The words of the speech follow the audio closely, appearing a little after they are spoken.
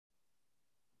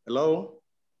Hello.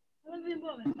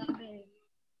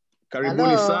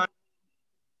 Karibuni sana.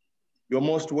 You're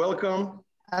most welcome.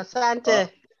 Asante.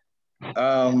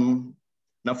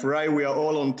 Nafurahi, we are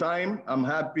all on time. I'm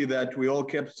happy that we all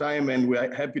kept time and we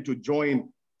are happy to join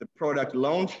the product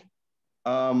launch.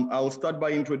 I'll start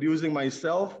by introducing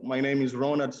myself. My name is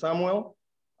Ronald Samuel.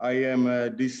 I am a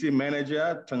DC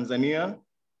manager, Tanzania.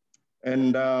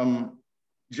 And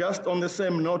just on the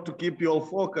same note, to keep you all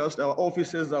focused, our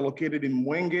offices are located in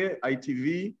Mwenge,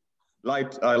 ITV,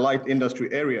 light industry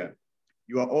area.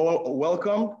 You are all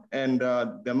welcome, and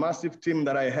the massive team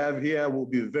that I have here will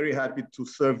be very happy to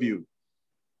serve you.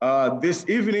 This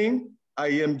evening, I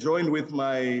am joined with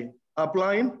my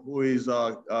upline, who is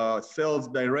Sales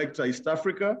Director East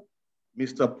Africa,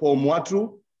 Mr. Paul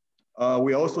Mwatu.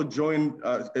 We also joined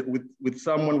with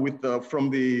someone from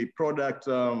the product.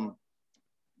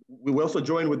 We will also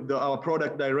join with our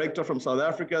product director from South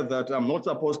Africa that I'm not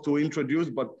supposed to introduce,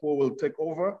 but Paul will take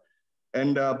over.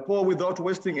 And Paul, without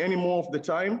wasting any more of the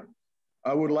time,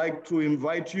 I would like to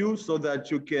invite you so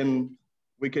that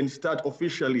we can start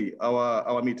officially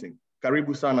our meeting.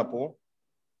 Karibu sana, Paul.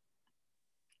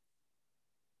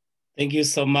 Thank you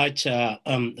so much,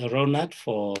 Ronald,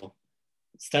 for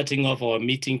starting off our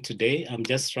meeting today. I'm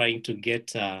just trying to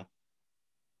get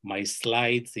my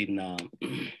slides in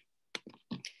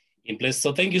place.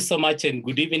 So thank you so much and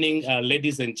good evening,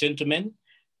 ladies and gentlemen.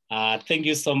 Thank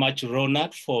you so much,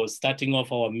 Ronald, for starting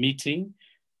off our meeting,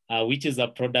 which is a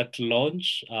product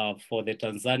launch for the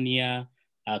Tanzania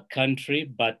country.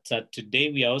 But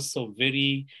today we are also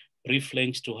very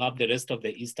privileged to have the rest of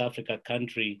the East Africa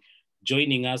country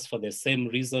joining us for the same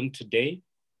reason today.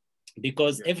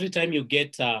 Because every time you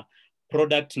get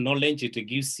product knowledge, it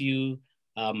gives you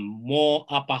more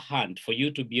upper hand for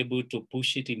you to be able to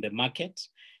push it in the market.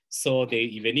 So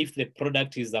even if the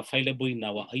product is available in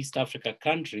our East Africa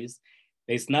countries,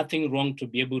 there's nothing wrong to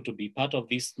be able to be part of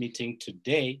this meeting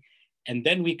today. And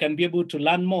then we can be able to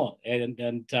learn more.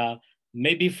 And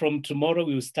maybe from tomorrow,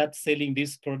 we'll start selling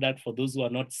this product for those who are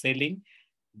not selling,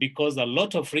 because a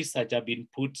lot of research have been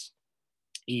put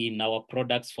in our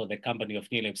products for the company of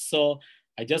Neolife. So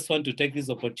I just want to take this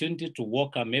opportunity to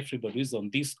welcome everybody who's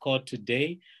on this call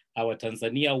today. Our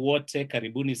Tanzania wote,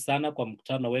 karibuni sana kwa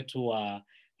mkutano wetu wa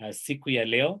siku ya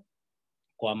leo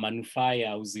kwa manufaa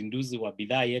ya uzinduzi wa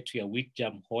bidhaa yetu ya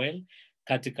Germ oil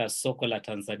katika soko la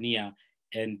Tanzania.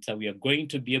 And we are going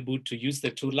to be able to use the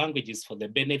two languages for the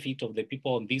benefit of the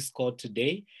people on this call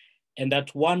today. And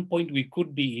at one point we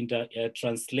could be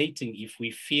translating if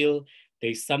we feel there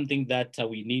is something that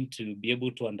we need to be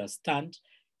able to understand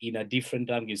in a different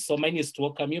language. So my name is to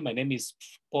welcome you. My name is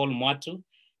Paul Mwatu.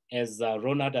 As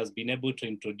Ronald has been able to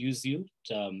introduce you,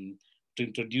 to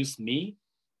introduce me.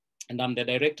 And I'm the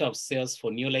Director of Sales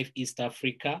for Neolife East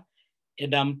Africa.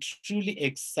 And I'm truly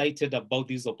excited about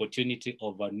this opportunity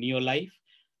of Neolife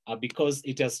because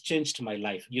it has changed my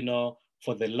life. You know,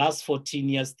 for the last 14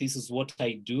 years, this is what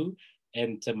I do.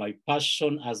 And my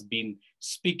passion has been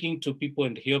speaking to people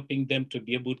and helping them to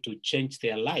be able to change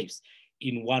their lives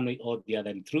in one way or the other.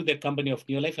 And through the company of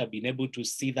Neolife, I've been able to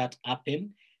see that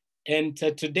happen. And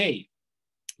today,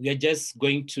 we are just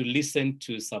going to listen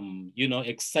to some,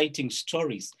 exciting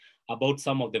stories about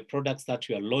some of the products that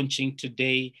we are launching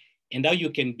today and how you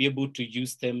can be able to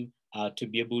use them to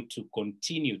be able to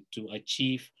continue to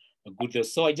achieve a good result.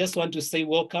 So I just want to say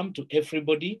welcome to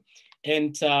everybody.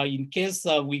 And in case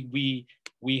we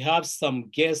have some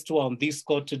guests who are on this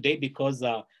call today, because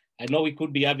I know we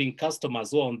could be having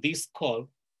customers who are on this call,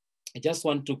 I just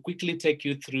want to quickly take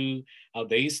you through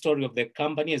the history of the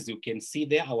company. As you can see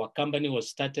there, our company was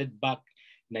started back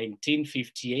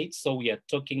 1958. So we are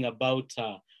talking about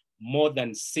more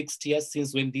than 60 years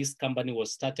since when this company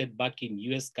was started back in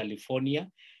US, California.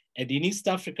 And in East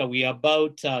Africa, we are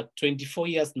about 24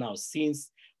 years now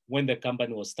since when the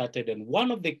company was started. And one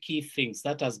of the key things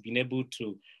that has been able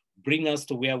to bring us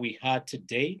to where we are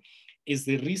today is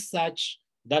the research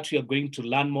that we are going to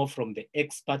learn more from the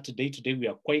expert today. Today, we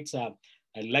are quite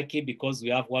lucky because we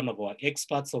have one of our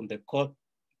experts on the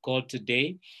call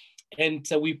today. And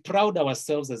we proud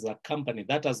ourselves as a company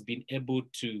that has been able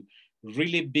to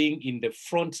really being in the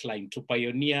front line to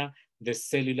pioneer the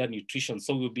cellular nutrition.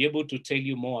 So we'll be able to tell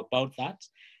you more about that.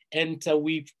 And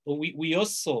we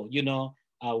also,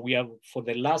 we have for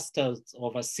the last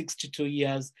over 62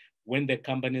 years when the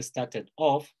company started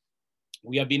off,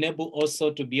 we have been able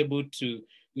also to be able to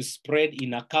spread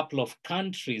in a couple of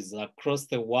countries across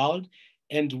the world.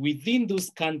 And within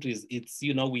those countries, it's,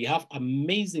 we have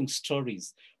amazing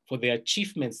stories for the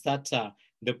achievements that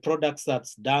the products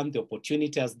that's done, the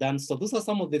opportunity has done. So those are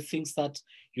some of the things that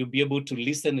you'll be able to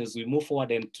listen as we move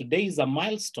forward. And today is a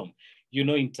milestone you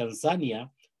know, in Tanzania,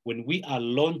 when we are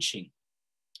launching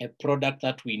a product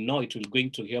that we know it will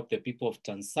going to help the people of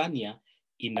Tanzania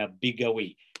in a bigger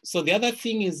way. So the other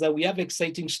thing is that we have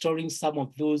exciting stories, some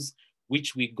of those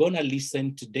which we're gonna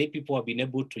listen today. People have been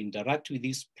able to interact with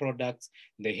these products.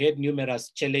 They had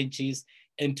numerous challenges,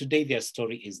 and today their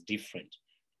story is different.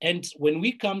 And when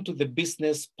we come to the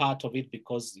business part of it,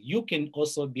 because you can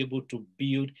also be able to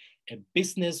build a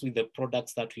business with the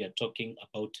products that we are talking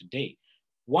about today.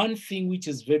 One thing which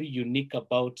is very unique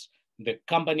about the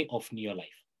company of Neolife,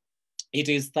 it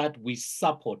is that we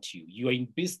support you. You are in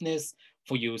business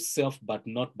for yourself, but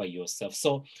not by yourself.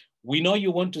 So we know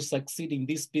you want to succeed in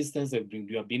this business, and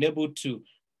you have been able to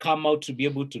come out to be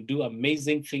able to do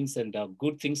amazing things and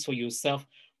good things for yourself,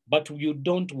 but you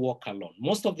don't walk alone.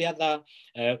 Most of the other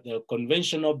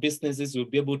conventional businesses will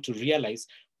be able to realize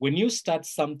when you start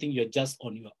something, you're just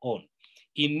on your own.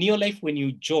 In Neolife, when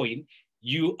you join,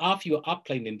 you have your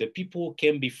upline and the people who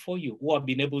came before you who have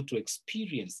been able to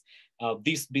experience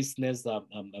this business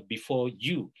before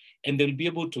you, and they'll be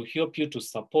able to help you, to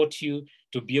support you,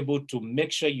 to be able to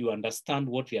make sure you understand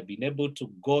what they have been able to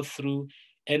go through.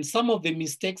 And some of the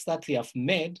mistakes that they have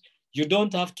made, you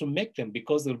don't have to make them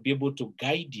because they'll be able to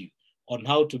guide you on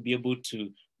how to be able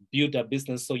to build a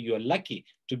business. So you're lucky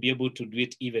to be able to do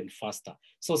it even faster.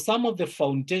 So some of the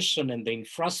foundation and the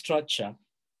infrastructure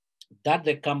that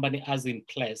the company has in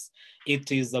place,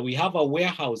 it is that we have a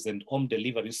warehouse and home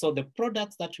delivery. So the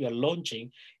products that we are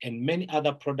launching and many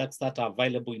other products that are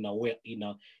available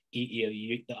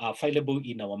are available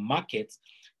in our markets,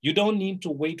 you don't need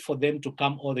to wait for them to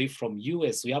come all the way from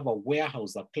US. We have a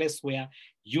warehouse, a place where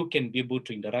you can be able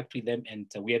to interact with them, and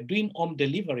we are doing home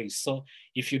delivery. So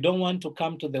if you don't want to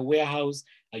come to the warehouse,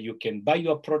 you can buy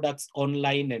your products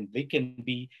online and they can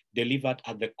be delivered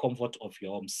at the comfort of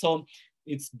your home. So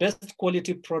it's best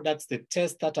quality products. The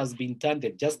test that has been done,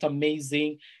 they're just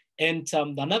amazing. And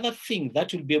another thing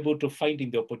that you'll be able to find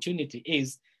in the opportunity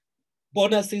is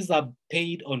bonuses are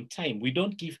paid on time. We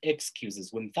don't give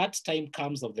excuses. When that time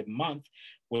comes of the month,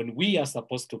 when we are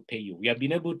supposed to pay you, we have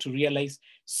been able to realize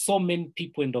so many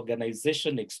people in the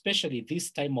organization, especially this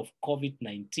time of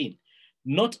COVID-19,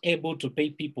 not able to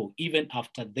pay people even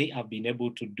after they have been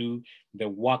able to do the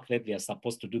work that they are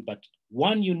supposed to do. But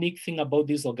one unique thing about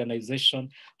this organization,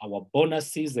 our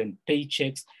bonuses and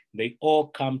paychecks, they all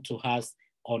come to us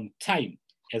on time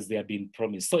as they have been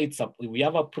promised. So we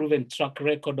have a proven track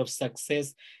record of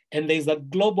success, and there's a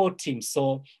global team.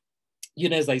 So, you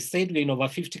know, as I said, we're in over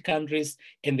 50 countries,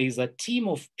 and there's a team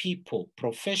of people,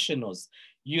 professionals,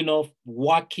 you know,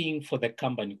 working for the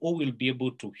company who will be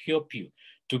able to help you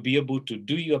to be able to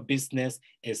do your business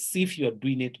as if you're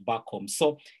doing it back home.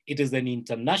 So it is an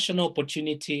international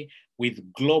opportunity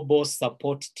with global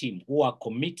support team who are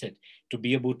committed to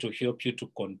be able to help you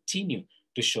to continue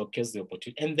to showcase the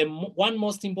opportunity. And the one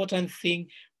most important thing,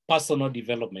 personal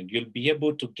development. You'll be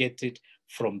able to get it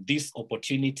from this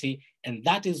opportunity. And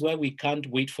that is why we can't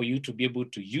wait for you to be able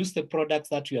to use the products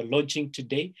that we are launching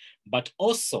today, but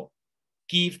also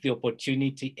give the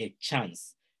opportunity a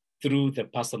chance through the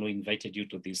person who invited you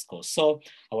to this course. So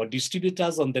our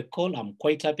distributors on the call, I'm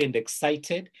quite happy and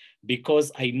excited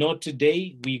because I know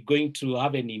today we're going to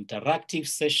have an interactive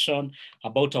session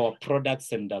about our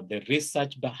products and the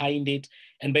research behind it.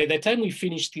 And by the time we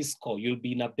finish this call, you'll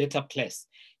be in a better place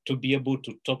to be able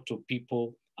to talk to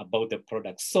people about the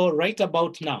products. So right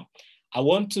about now, I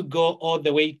want to go all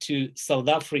the way to South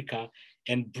Africa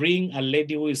and bring a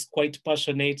lady who is quite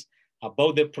passionate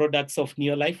about the products of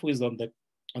Neolife, who is on the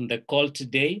call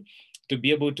today, to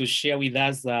be able to share with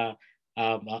us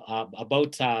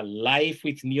about her life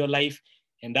with Neolife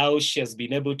and how she has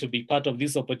been able to be part of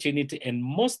this opportunity, and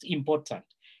most important,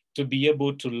 to be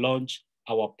able to launch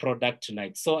our product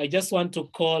tonight. So I just want to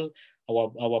call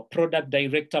our product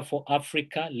director for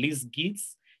Africa, Liz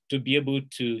Geerdts, to be able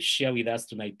to share with us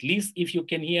tonight. Liz, if you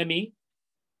can hear me.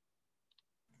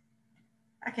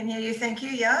 I can hear you, thank you,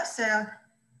 yeah. So,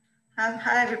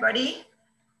 hi everybody.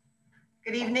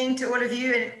 Good evening to all of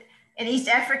you in East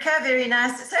Africa. Very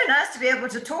nice. It's so nice to be able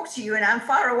to talk to you, and I'm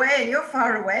far away and you're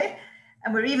far away,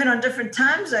 and we're even on different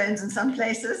time zones in some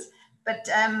places, but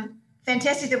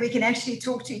fantastic that we can actually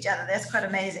talk to each other. That's quite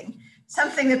amazing.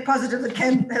 Something that positive that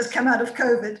has come out of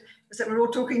COVID is that we're all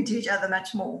talking to each other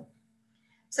much more.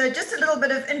 So just a little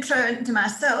bit of intro into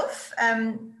myself.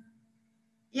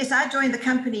 Yes, I joined the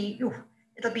company,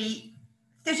 it'll be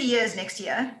 30 years next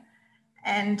year.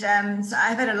 And so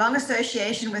I've had a long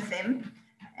association with them.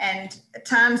 And at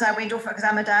times I went off, because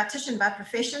I'm a dietitian by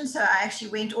profession, so I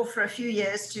actually went off for a few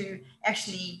years to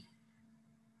actually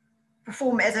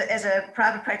perform as a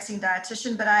private practicing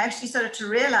dietitian. But I actually started to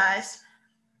realize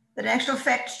that in actual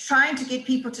fact, trying to get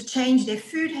people to change their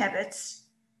food habits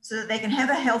so that they can have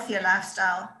a healthier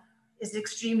lifestyle is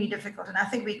extremely difficult. And I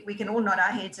think we can all nod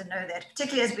our heads and know that,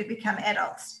 particularly as we become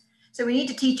adults. So we need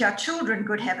to teach our children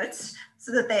good habits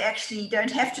so that they actually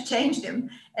don't have to change them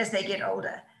as they get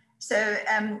older. So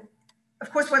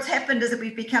of course, what's happened is that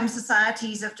we've become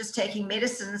societies of just taking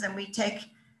medicines, and we take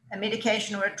a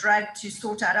medication or a drug to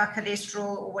sort out our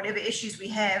cholesterol or whatever issues we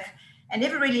have, and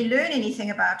never really learn anything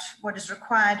about what is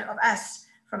required of us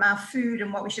from our food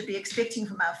and what we should be expecting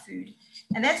from our food.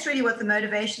 And that's really what the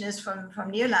motivation is from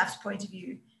Neolife's point of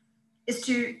view, is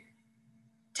to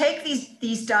take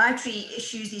these dietary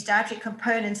issues, these dietary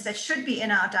components that should be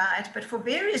in our diet, but for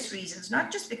various reasons, not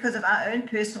just because of our own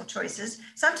personal choices.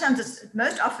 Sometimes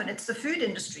most often it's the food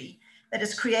industry that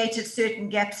has created certain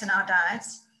gaps in our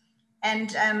diets.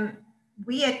 And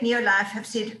we at Neolife have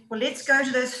said, well, let's go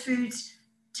to those foods,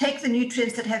 take the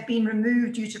nutrients that have been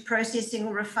removed due to processing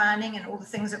or refining and all the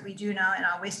things that we do now in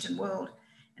our Western world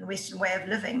and Western way of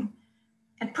living,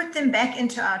 and put them back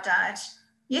into our diet.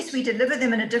 Yes, we deliver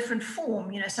them in a different form.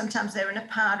 You know, sometimes they're in a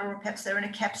powder or perhaps they're in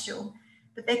a capsule,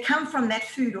 but they come from that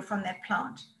food or from that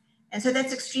plant. And so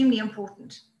that's extremely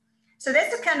important. So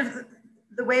that's the kind of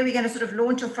the way we're going to sort of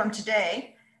launch off from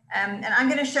today. And I'm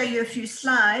going to show you a few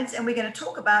slides, and we're going to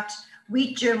talk about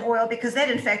wheat germ oil, because that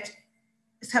in fact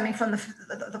is coming from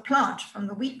the plant, from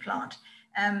the wheat plant.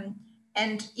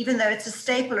 And even though it's a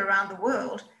staple around the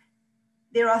world,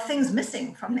 there are things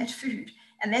missing from that food.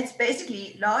 And that's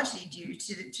basically largely due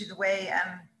to the way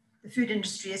the food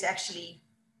industry has actually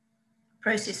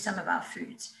processed some of our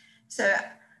foods. So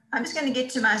I'm just going to get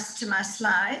to my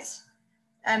slides.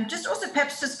 Just also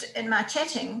perhaps just in my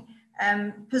chatting,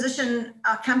 position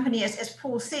our company, as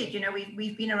Paul said, you know,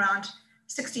 we've been around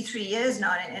 63 years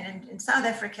now, and in South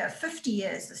Africa, 50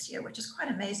 years this year, which is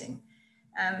quite amazing.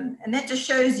 And that just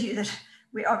shows you that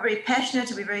we are very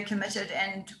passionate, we're very committed,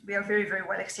 and we are very, very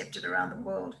well accepted around the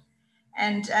world.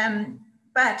 And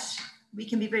but we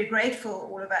can be very grateful,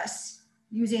 all of us,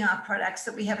 using our products,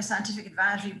 that we have a scientific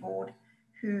advisory board,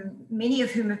 many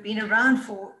of whom have been around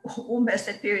for almost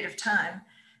that period of time,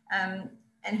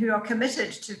 and who are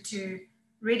committed to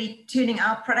really turning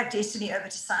our product destiny over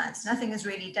to science. Nothing is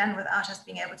really done without us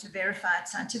being able to verify it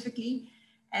scientifically.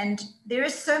 And there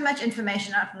is so much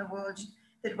information out in the world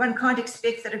that one can't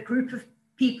expect that a group of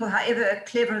people, however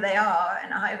clever they are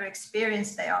and however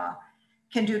experienced they are,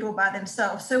 can do it all by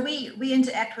themselves. So we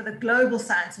interact with a global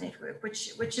science network,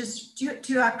 which is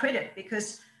to our credit,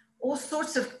 because all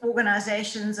sorts of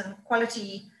organizations and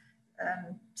quality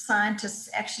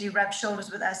scientists actually rub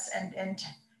shoulders with us and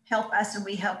help us, and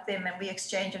we help them, and we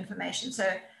exchange information. So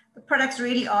the products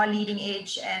really are leading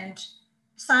edge, and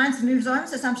science moves on.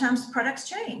 So sometimes products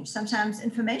change, sometimes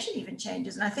information even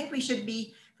changes. And I think we should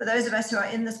be, for those of us who are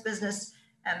in this business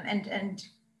and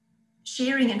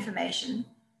sharing information,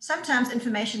 sometimes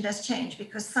information does change,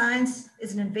 because science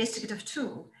is an investigative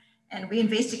tool, and we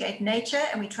investigate nature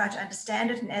and we try to understand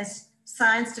it. And as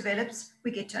science develops,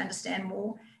 we get to understand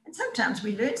more. And sometimes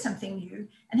we learn something new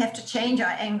and have to change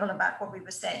our angle about what we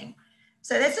were saying.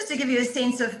 So that's just to give you a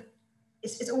sense of,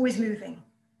 it's always moving.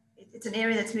 It's an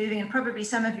area that's moving, and probably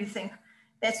some of you think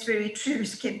that's very true.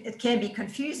 It can be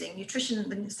confusing. Nutrition,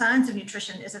 the science of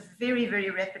nutrition is a very, very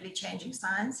rapidly changing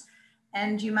science.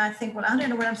 And you might think, well, I don't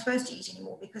know what I'm supposed to eat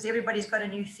anymore, because everybody's got a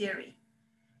new theory.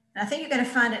 And I think you're going to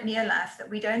find at Neolife that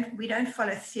we don't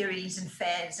follow theories and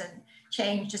fads and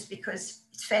change just because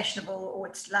it's fashionable or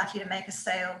it's likely to make a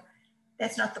sale.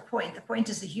 That's not the point. The point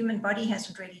is the human body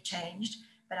hasn't really changed,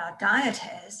 but our diet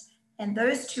has. And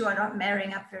those two are not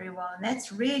marrying up very well. And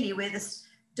that's really where this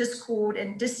discord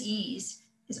and dis-ease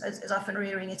is often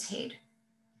rearing its head.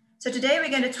 So today we're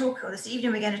going to talk, or this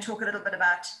evening, we're going to talk a little bit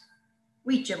about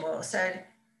wheat germ oil. So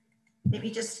let me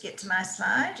just get to my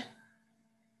slide.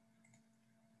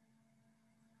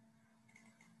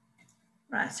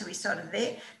 Right, so we started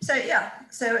there. So yeah,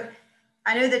 so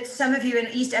I know that some of you in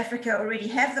East Africa already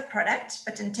have the product,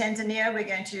 but in Tanzania, we're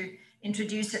going to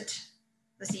introduce it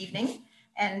this evening.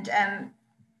 And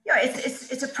yeah,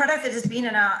 it's a product that has been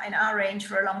in our range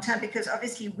for a long time, because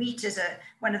obviously wheat is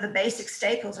one of the basic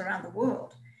staples around the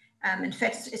world. In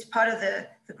fact, it's part of the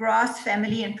grass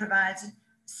family and provides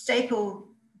staple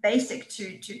basic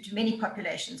to many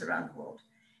populations around the world.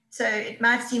 So it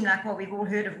might seem like, well, we've all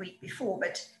heard of wheat before,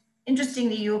 but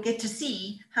interestingly, you'll get to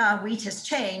see how wheat has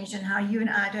changed and how you and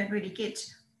I don't really get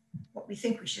what we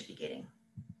think we should be getting.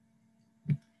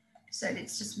 So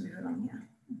let's just move along here.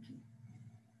 Okay.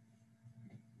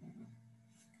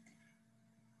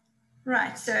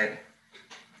 Right, so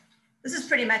this is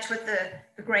pretty much what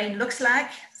the grain looks like.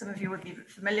 Some of you would be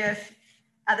familiar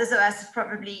Others of us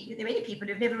probably, there are many people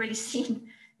who've never really seen,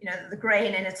 you know, the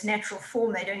grain in its natural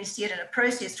form. They'd only see it in a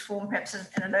processed form, perhaps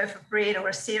in a loaf of bread or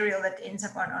a cereal that ends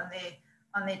up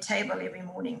on their table every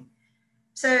morning.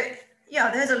 So yeah,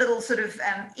 those are little sort of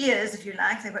ears, if you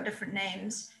like. They've got different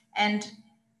names. And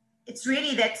it's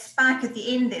really that spike at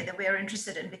the end there that we're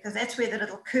interested in, because that's where the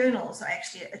little kernels are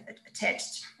actually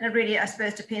attached. And it really, I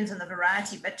suppose, depends on the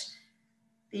variety, but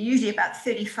they're usually about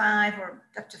 35 or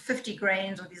up to 50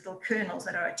 grains, or these little kernels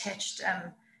that are attached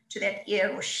to that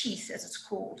ear or sheath, as it's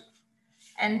called.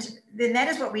 And then that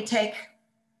is what we take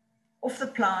off the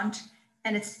plant,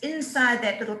 and it's inside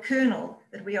that little kernel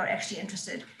that we are actually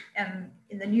interested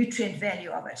in the nutrient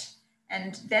value of it.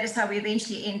 And that is how we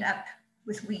eventually end up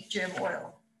with wheat germ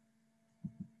oil.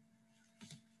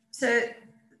 So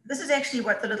this is actually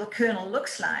what the little kernel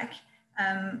looks like,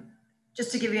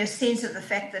 just to give you a sense of the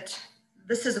fact that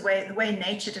this is the way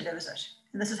nature delivers it.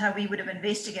 And this is how we would have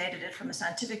investigated it from a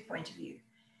scientific point of view.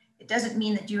 It doesn't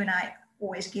mean that you and I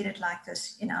always get it like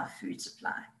this in our food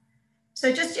supply.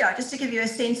 So just to give you a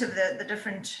sense of the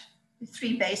different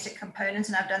three basic components,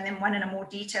 and I've done them one in a more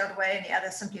detailed way and the other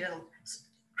simply a little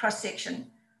cross-section.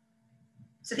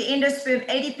 So the endosperm,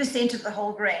 80% of the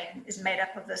whole grain is made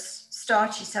up of this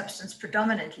starchy substance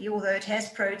predominantly, although it has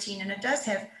protein and it does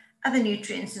have other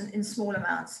nutrients in small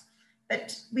amounts.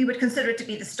 But we would consider it to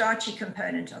be the starchy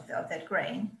component of that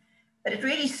grain. But it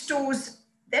really stores,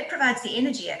 that provides the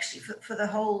energy actually for the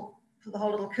whole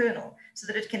little kernel, so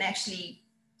that it can actually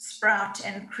sprout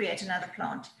and create another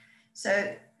plant.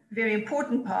 So very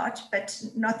important part, but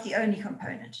not the only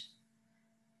component.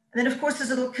 And then of course this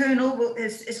little kernel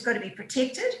is got to be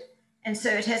protected. And so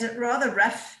it has a rather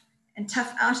rough and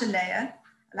tough outer layer,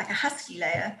 like a husky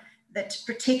layer, that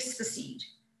protects the seed.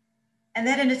 And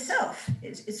that in itself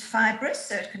is fibrous,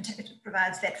 so it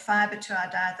provides that fiber to our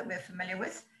diet that we're familiar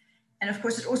with. And of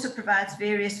course, it also provides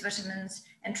various vitamins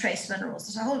and trace minerals.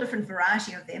 There's a whole different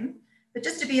variety of them. But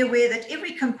just to be aware that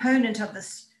every component of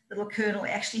this little kernel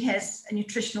actually has a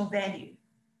nutritional value.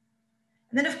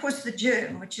 And then of course, the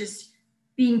germ, which is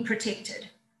being protected.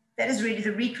 That is really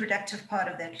the reproductive part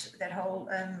of that whole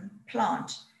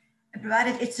plant. And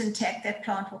provided it's intact, that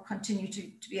plant will continue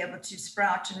to be able to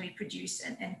sprout and reproduce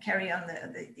and carry on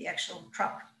the actual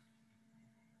crop.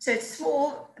 So it's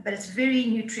small, but it's very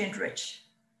nutrient rich.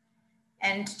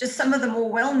 And just some of the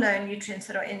more well-known nutrients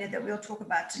that are in there that we'll talk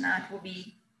about tonight will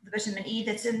be the vitamin E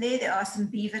that's in there. There are some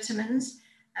B vitamins.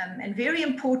 And very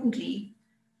importantly,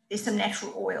 there's some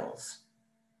natural oils.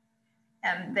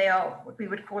 They are what we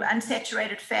would call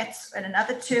unsaturated fats. And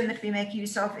another term that we make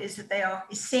use of is that they are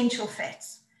essential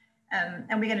fats.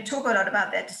 And we're going to talk a lot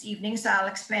about that this evening, so I'll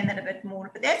explain that a bit more.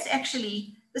 But that's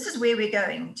actually, this is where we're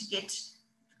going to get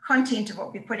the content of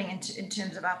what we're putting in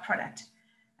terms of our product.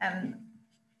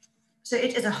 So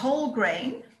it is a whole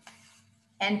grain.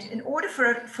 And in order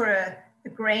for a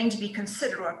grain to be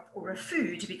considered, or a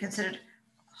food to be considered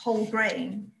whole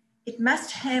grain, it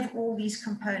must have all these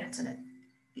components in it.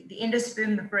 The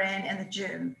endosperm, the bran, and the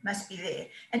germ must be there.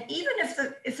 And even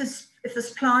if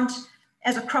this plant,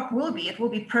 as a crop it will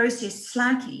be processed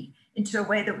slightly into a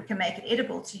way that we can make it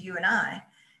edible to you and I,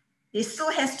 there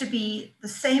still has to be the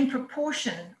same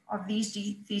proportion of these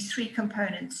three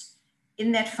components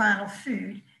in that final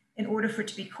food in order for it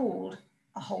to be called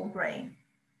a whole grain.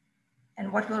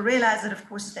 And what we'll realize that, of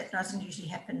course, is that doesn't usually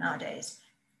happen nowadays.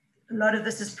 A lot of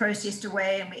this is processed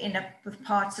away and we end up with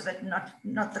parts of it,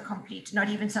 not the complete, not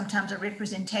even sometimes a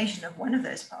representation of one of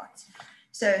those parts.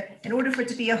 So in order for it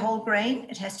to be a whole grain,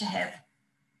 it has to have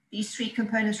these three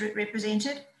components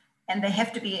represented, and they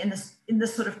have to be in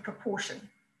this sort of proportion.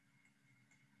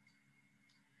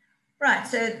 Right,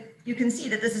 so you can see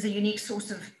that this is a unique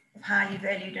source of highly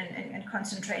valued and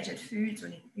concentrated foods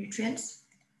or nutrients.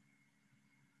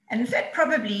 And in fact,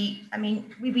 probably, I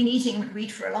mean, we've been eating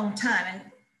wheat for a long time, and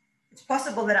it's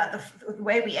possible that the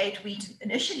way we ate wheat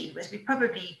initially was we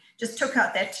probably just took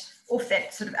out off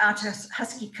that sort of outer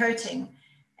husky coating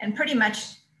and pretty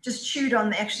much just chewed on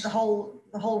the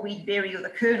whole wheat berry or the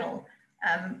kernel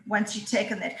once you'd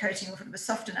taken that coating off, it was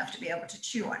soft enough to be able to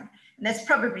chew on. And that's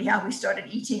probably how we started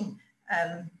eating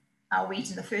our wheat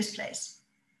in the first place.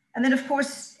 And then of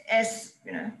course, as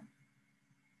you know,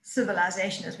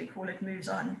 civilization, as we call it, moves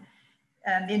on,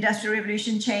 the Industrial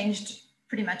Revolution changed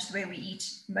pretty much the way we eat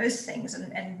most things,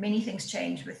 and many things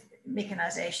changed with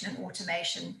mechanization and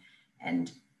automation,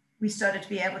 and we started to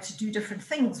be able to do different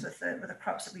things with the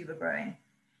crops that we were growing.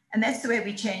 And that's the way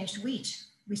we changed wheat.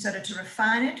 We started to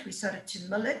refine it, we started to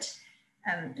mill it,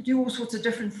 do all sorts of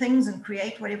different things and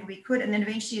create whatever we could, and then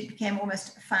eventually it became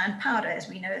almost a fine powder as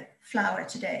we know flour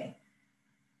today.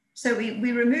 So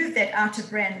we removed that outer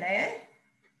bran layer,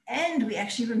 and we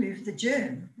actually removed the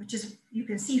germ, which is, you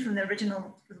can see from the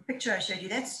original picture I showed you,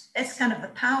 that's kind of the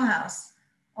powerhouse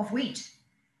of wheat.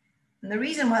 And the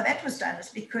reason why that was done is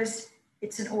because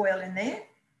it's an oil in there,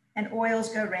 and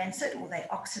oils go rancid or they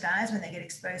oxidize when they get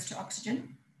exposed to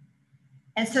oxygen.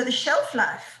 And so the shelf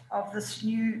life of this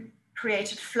new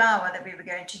created flour that we were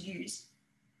going to use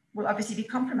will obviously be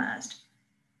compromised.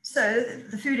 So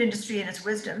the food industry in its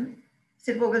wisdom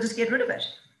said, well, we'll just get rid of it.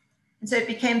 And so it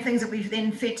became things that we've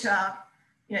then fed to our,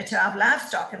 to our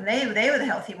livestock, and they were the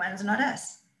healthy ones, not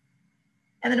us.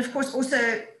 And then of course,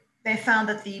 also they found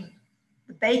that the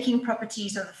baking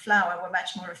properties of the flour were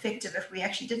much more effective if we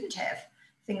actually didn't have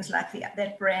things like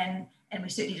that bran, and we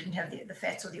certainly didn't have the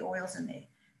fats or the oils in there.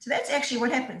 So that's actually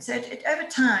what happened. So over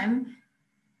time,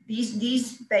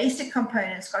 these basic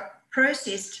components got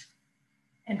processed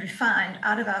and refined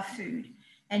out of our food.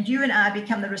 And you and I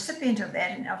become the recipient of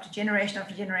that, and after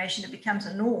generation, it becomes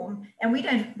a norm. And we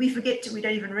don't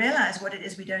even realize what it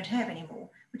is we don't have anymore,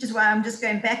 which is why I'm just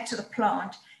going back to the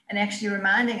plant and actually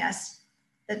reminding us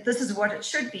that this is what it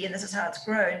should be and this is how it's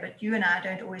grown, but you and I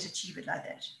don't always achieve it like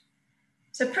that.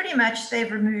 So pretty much they've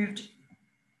removed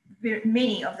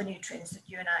many of the nutrients that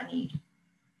you and I need.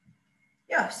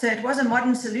 Yeah, so it was a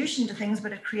modern solution to things,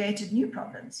 but it created new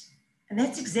problems. And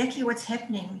that's exactly what's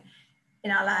happening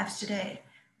in our lives today.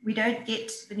 We don't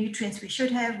get the nutrients we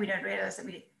should have. We don't realize that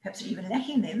we perhaps are even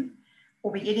lacking them,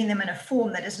 or we're getting them in a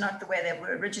form that is not the way they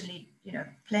were originally,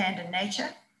 planned in nature.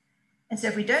 And so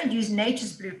if we don't use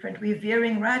nature's blueprint, we're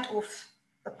veering right off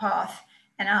the path,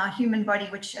 and our human body,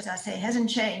 which, as I say, hasn't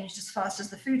changed as fast as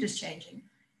the food is changing,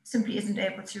 simply isn't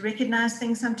able to recognize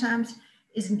things sometimes,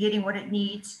 isn't getting what it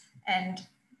needs, and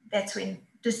that's when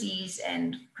disease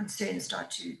and concerns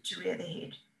start to rear their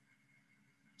head.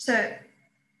 So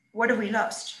what have we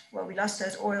lost? Well, we lost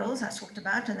those oils I talked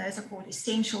about, and those are called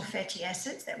essential fatty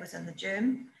acids. That was in the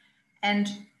germ. And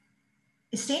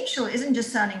essential isn't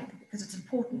just sounding because it's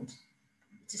important.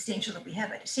 It's essential that we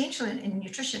have it. Essential in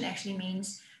nutrition actually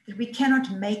means that we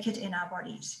cannot make it in our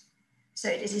bodies. So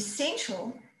it is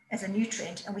essential as a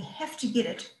nutrient, and we have to get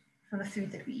it from the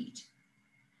food that we eat.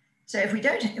 So if we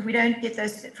don't get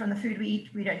those from the food we eat,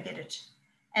 we don't get it.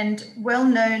 And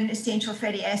well-known essential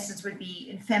fatty acids would be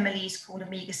in families called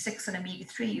omega-6 and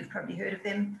omega-3. You've probably heard of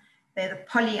them. They're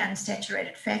the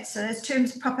polyunsaturated fats. So those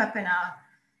terms pop up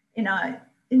in our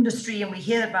industry, and we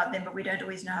hear about them, but we don't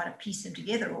always know how to piece them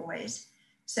together always.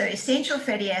 So essential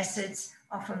fatty acids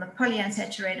are from the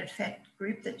polyunsaturated fat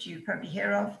group that you probably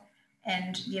hear of,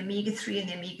 and the omega-3 and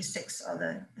the omega-6 are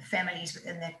the families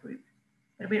within that group.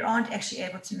 But we aren't actually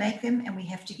able to make them, and we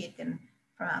have to get them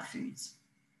from our foods.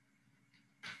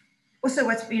 Also,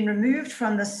 what's been removed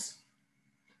from this,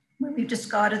 when we've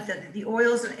discarded the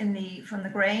oils from the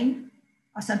grain,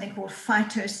 are something called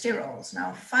phytosterols.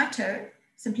 Now, phyto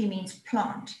simply means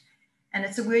plant, and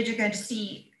it's a word you're going to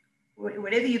see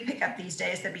whatever you pick up these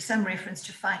days. There'll be some reference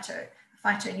to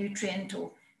phytonutrient or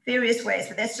various ways,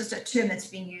 but that's just a term that's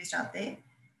being used out there.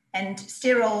 And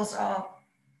sterols are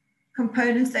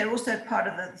components. They're also part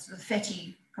of the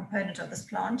fatty component of this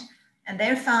plant, and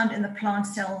they're found in the plant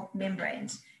cell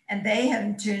membranes, and they have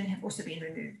in turn have also been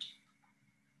removed.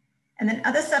 And then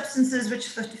other substances, which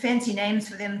for fancy names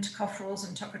for them, tocopherols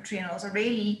and tocotrienols, are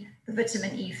really the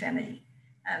vitamin E family.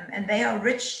 And they are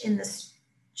rich in this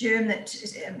germ that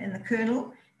is in the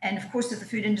kernel. And of course, if the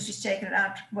food industry's taken it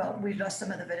out, well, we've lost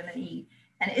some of the vitamin E.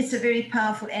 And it's a very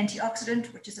powerful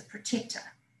antioxidant, which is a protector.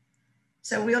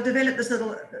 So we'll develop this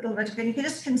little bit, and you can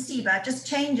just conceive by just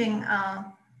changing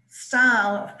our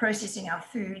style of processing our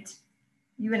foods,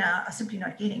 you and I are simply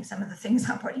not getting some of the things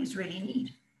our bodies really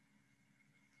need.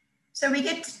 So we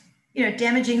get,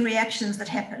 damaging reactions that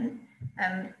happen,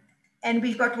 and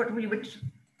we've got what we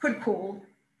could call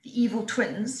the evil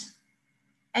twins.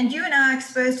 And you and I are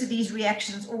exposed to these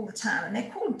reactions all the time, and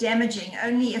they're called damaging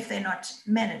only if they're not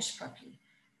managed properly.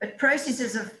 But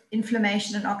processes of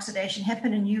inflammation and oxidation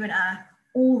happen in you and I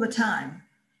all the time.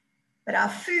 But our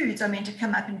foods are meant to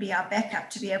come up and be our backup,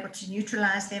 to be able to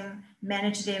neutralize them,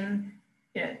 manage them,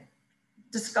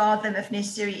 discard them if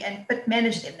necessary, but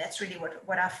manage them. That's really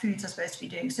what our foods are supposed to be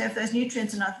doing. So if those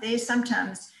nutrients are not there,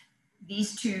 sometimes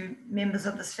these two members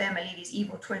of this family, these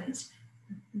evil twins,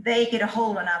 they get a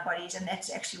hold on our bodies, and that's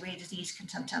actually where disease can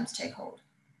sometimes take hold.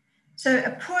 So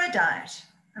a poor diet,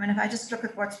 if I just look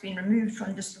at what's been removed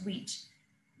from just the wheat,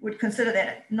 would consider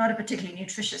that not a particularly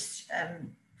nutritious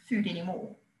food anymore,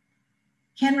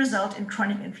 can result in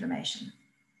chronic inflammation.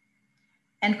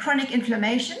 And chronic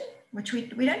inflammation, which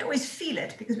we don't always feel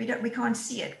it because we can't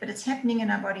see it, but it's happening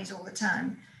in our bodies all the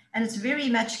time. And it's very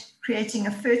much creating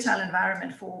a fertile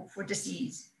environment for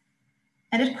disease.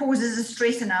 And it causes a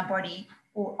stress in our body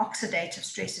or oxidative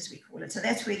stress, as we call it. So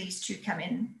that's where these two come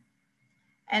in.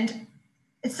 And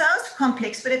it sounds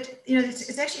complex, but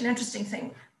it's actually an interesting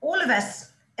thing. All of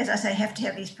us, as I say, have to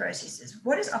have these processes.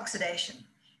 What is oxidation?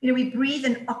 We breathe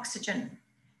in oxygen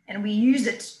and we use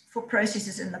it for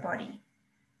processes in the body,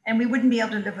 and we wouldn't be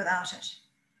able to live without it.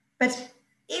 But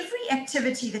every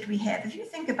activity that we have, if you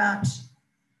think about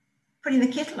putting the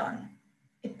kettle on,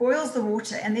 it boils the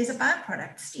water and there's a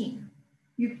byproduct, steam.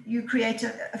 You create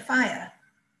a fire,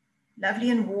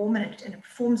 lovely and warm, and it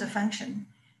performs a function,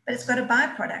 but it's got a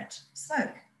byproduct,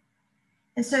 smoke.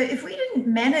 And so if we didn't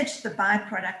manage the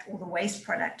byproduct or the waste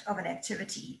product of an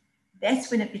activity, that's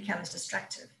when it becomes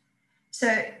destructive.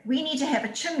 So we need to have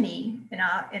a chimney in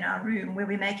our room where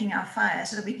we're making our fire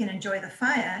so that we can enjoy the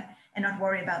fire and not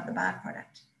worry about the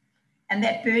byproduct. And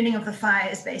that burning of the fire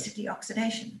is basically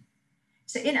oxidation.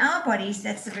 So in our bodies,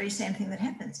 that's the very same thing that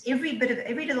happens. Every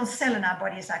little cell in our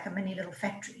body is like a mini little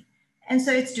factory. And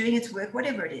so it's doing its work,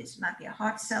 whatever it is. It might be a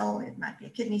heart cell, it might be a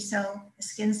kidney cell, a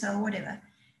skin cell, whatever.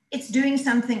 It's doing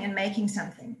something and making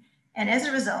something. And as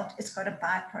a result, it's got a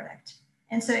byproduct.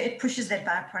 And so it pushes that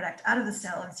byproduct out of the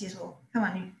cell and says, well, come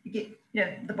on,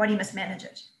 the body must manage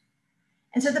it.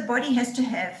 And so the body has to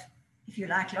have, if you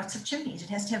like, lots of chimneys. It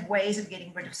has to have ways of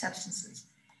getting rid of substances.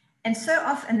 And so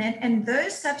often, and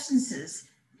those substances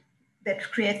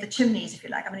that create the chimneys, if you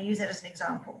like, I'm going to use that as an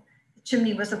example. The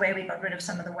chimney was the way we got rid of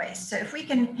some of the waste. So if we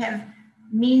can have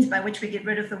means by which we get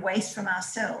rid of the waste from our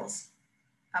cells,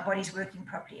 our body's working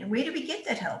properly. And where do we get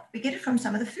that help? We get it from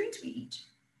some of the foods we eat.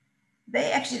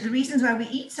 The reasons why we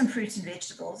eat some fruits and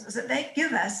vegetables is that they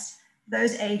give us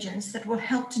those agents that will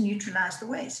help to neutralize the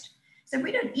waste. So if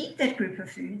we don't eat that group of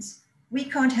foods, we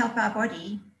can't help our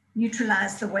body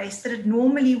neutralize the waste that it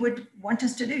normally would want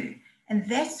us to do. And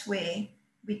that's where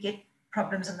we get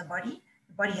problems in the body.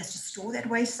 The body has to store that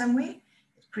waste somewhere.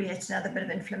 It creates another bit of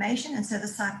inflammation. And so the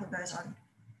cycle goes on.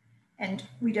 And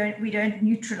we don't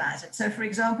neutralize it. So for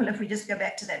example, if we just go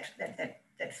back to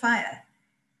that fire,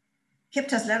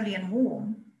 kept us lovely and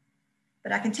warm.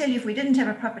 But I can tell you, if we didn't have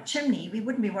a proper chimney, we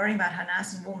wouldn't be worrying about how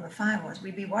nice and warm the fire was.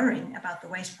 We'd be worrying about the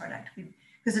waste product,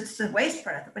 because it's the waste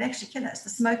product that would actually kill us. The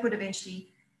smoke would eventually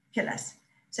kill us.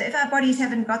 So if our bodies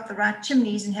haven't got the right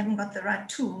chimneys and haven't got the right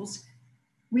tools,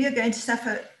 we are going to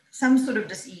suffer some sort of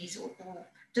disease or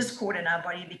discord in our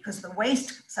body, because the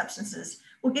waste substances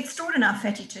will get stored in our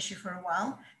fatty tissue for a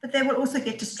while, but they will also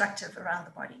get destructive around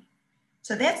the body.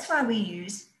 So that's why we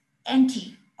use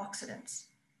antioxidants.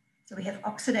 So we have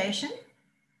oxidation,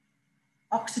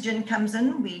 oxygen comes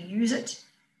in, we use it,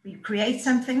 we create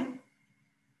something,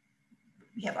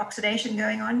 we have oxidation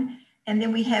going on, and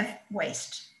then we have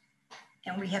waste.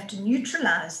 And we have to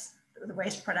neutralize the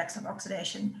waste products of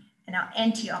oxidation, and our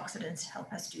antioxidants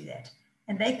help us do that.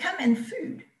 And they come in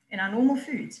food, in our normal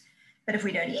foods. But if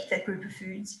we don't eat that group of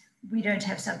foods, we don't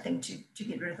have something to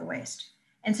get rid of the waste.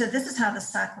 And so this is how the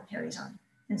cycle carries on.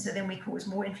 And so then we cause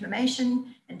more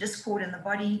inflammation and discord in the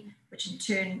body, which in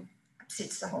turn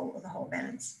upsets the whole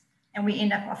balance. And we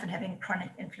end up often having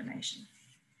chronic inflammation.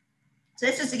 So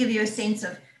that's just to give you a sense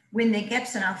of when there are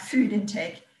gaps in our food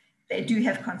intake, they do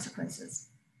have consequences.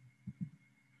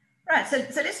 Right, so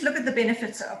let's look at the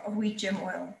benefits of wheat germ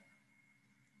oil.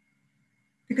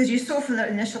 Because you saw from the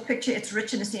initial picture, it's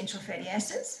rich in essential fatty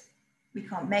acids. We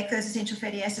can't make those essential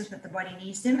fatty acids, but the body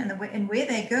needs them. And where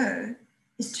they go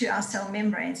is to our cell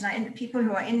membranes. And people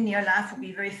who are in Neolife will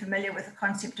be very familiar with the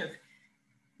concept of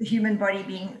the human body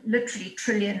being literally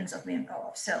trillions of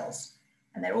cells.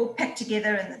 And they're all packed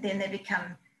together, and then they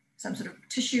become some sort of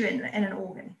tissue and an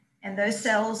organ. And those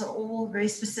cells are all very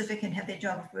specific and have their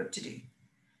job of work to do.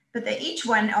 But they each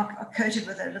one are coated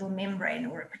with a little membrane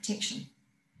or a protection.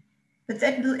 But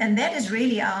that is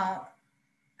really our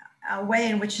way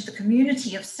in which the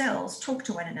community of cells talk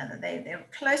to one another. They're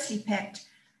closely packed,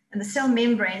 and the cell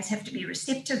membranes have to be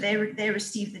receptive. They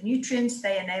receive the nutrients.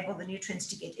 They enable the nutrients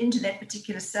to get into that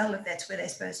particular cell if that's where they're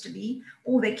supposed to be,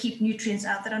 or they keep nutrients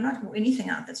out that are not, or anything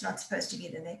out that's not supposed to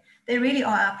get in there. They really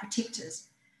are our protectors.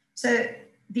 So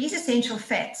these essential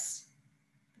fats,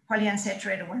 the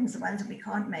polyunsaturated ones, the ones that we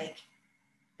can't make,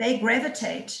 they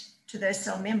gravitate to those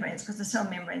cell membranes because the cell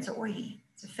membranes are oily.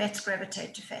 So fats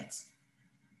gravitate to fats.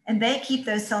 And they keep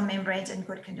those cell membranes in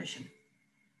good condition.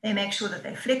 They make sure that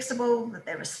they're flexible, that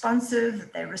they're responsive,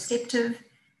 that they're receptive,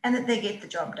 and that they get the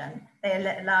job done.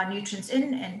 They allow nutrients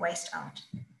in and waste out.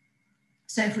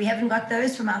 So if we haven't got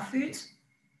those from our foods,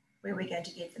 where are we going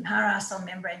to get them? How are our cell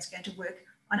membranes going to work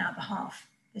on our behalf?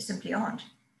 They simply aren't.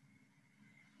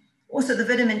 Also, the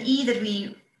vitamin E that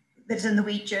is in the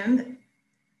wheat germ,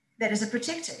 that is a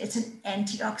protector. It's an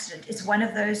antioxidant. It's one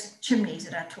of those chimneys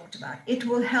that I talked about. It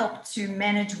will help to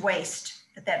manage waste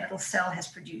that that little cell has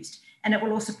produced. And it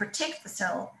will also protect the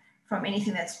cell from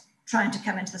anything that's trying to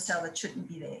come into the cell that shouldn't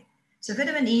be there. So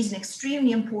vitamin E is an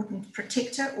extremely important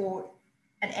protector or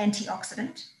an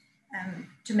antioxidant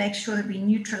to make sure that we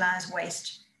neutralize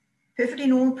waste. Perfectly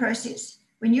normal process.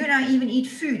 When you and I even eat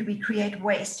food, we create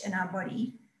waste in our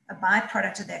body, a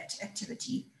byproduct of that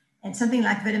activity. And something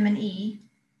like vitamin E,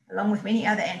 along with many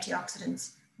other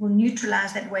antioxidants, will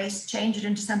neutralize that waste, change it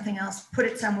into something else, put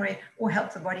it somewhere, or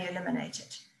help the body eliminate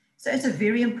it. So it's a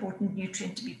very important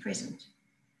nutrient to be present.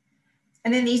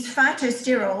 And then these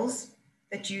phytosterols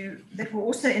that were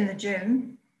also in the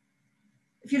germ,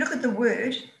 if you look at the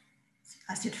word,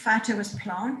 I said phyto was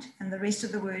plant, and the rest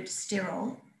of the word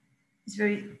sterol is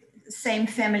very same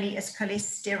family as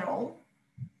cholesterol.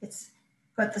 It's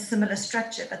got the similar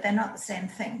structure, but they're not the same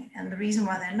thing. And the reason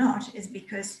why they're not is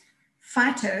because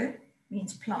phyto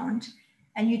means plant,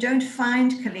 and you don't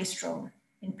find cholesterol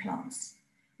in plants.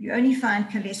 You only find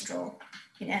cholesterol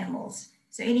in animals.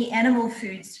 So any animal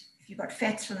foods, if you've got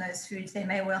fats from those foods, they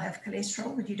may well have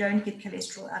cholesterol, but you don't get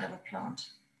cholesterol out of a plant.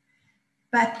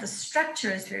 But the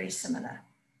structure is very similar.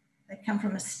 They come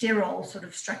from a sterol sort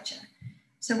of structure.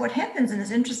 So what happens, and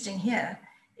is interesting here,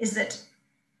 is that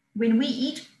when we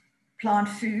eat plant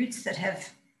foods that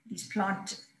have these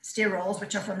plant sterols,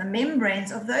 which are from the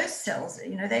membranes of those cells,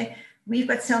 you know, we've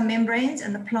got cell membranes,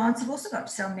 and the plants have also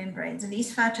got cell membranes, and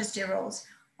these phytosterols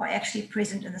are actually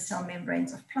present in the cell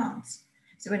membranes of plants.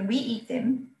 So when we eat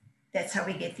them, that's how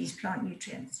we get these plant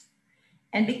nutrients.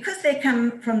 And because they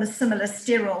come from the similar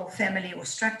sterol family or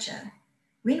structure,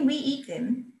 when we eat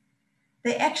them,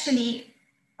 they actually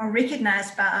are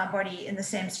recognized by our body in the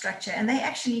same structure, and they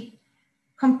actually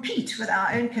compete with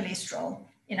our own cholesterol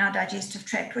in our digestive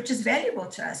tract, which is valuable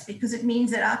to us because it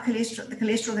means that our cholesterol, the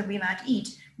cholesterol that we might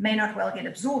eat, may not well get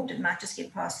absorbed. It might just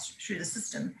get passed through the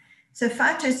system. So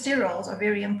phytosterols are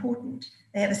very important.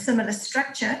 They have a similar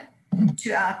structure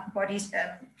to our body's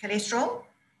cholesterol.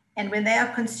 And when they are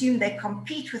consumed, they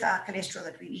compete with our cholesterol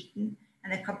that we've eaten,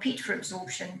 and they compete for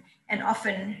absorption. And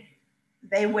often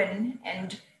they win,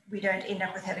 and we don't end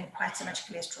up with having quite so much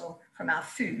cholesterol from our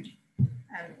food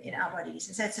in our bodies.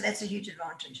 And so that's a huge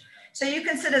advantage. So you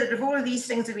consider that if all of these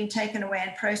things have been taken away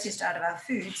and processed out of our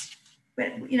foods,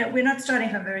 but, you know, we're not starting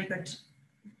from a very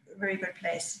good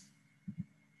place.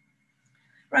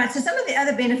 Right, so some of the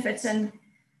other benefits, and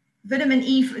vitamin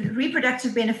E,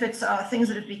 reproductive benefits are things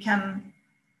that have become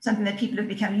something that people have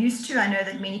become used to. I know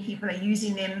that many people are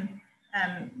using them,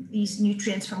 these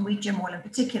nutrients from wheat germ oil in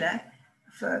particular.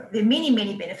 There are many,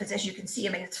 many benefits, as you can see.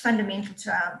 I mean, it's fundamental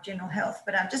to our general health,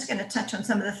 but I'm just going to touch on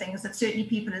some of the things that certainly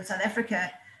people in South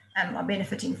Africa are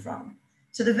benefiting from.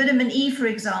 So the vitamin E, for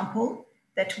example,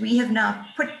 that we have now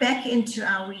put back into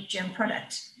our wheat germ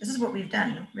product. This is what we've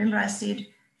done. Remember I said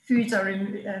foods are,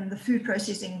 the food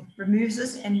processing removes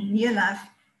this, and Neolife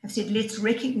have said, let's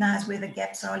recognize where the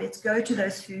gaps are. Let's go to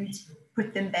those foods,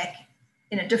 put them back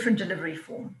in a different delivery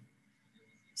form.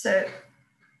 So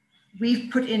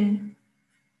we've put in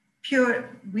pure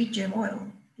wheat germ oil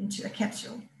into a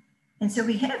capsule. And so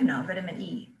we have now vitamin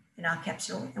E in our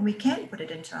capsule, and we can put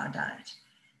it into our diet.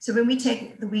 So when we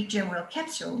take the wheat germ oil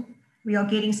capsule, we are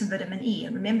getting some vitamin E.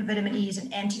 And remember, vitamin E is an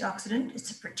antioxidant, it's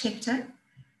a protector.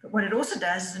 But what it also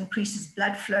does is increases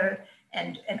blood flow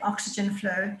and oxygen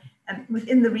flow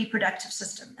within the reproductive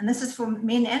system. And this is for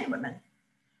men and women.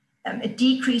 It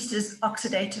decreases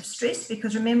oxidative stress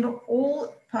because remember,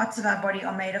 all parts of our body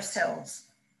are made of cells,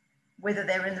 whether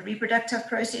they're in the reproductive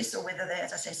process or whether they're,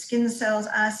 as I say, skin cells,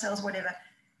 eye cells, whatever,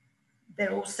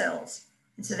 they're all cells.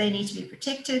 And so they need to be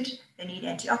protected, they need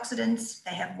antioxidants,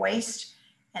 they have waste,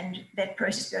 and that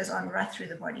process goes on right through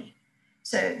the body.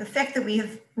 So the fact that we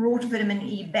have brought vitamin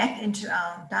E back into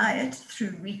our diet through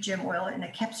wheat germ oil in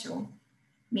a capsule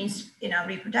means in our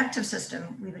reproductive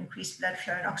system, we've increased blood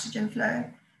flow and oxygen flow.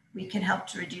 We can help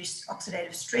to reduce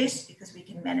oxidative stress because we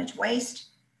can manage waste.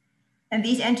 And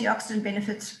these antioxidant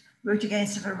benefits work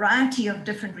against a variety of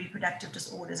different reproductive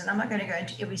disorders. And I'm not going to go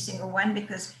into every single one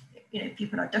because, you know,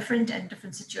 people are different and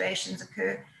different situations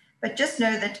occur. But just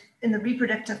know that in the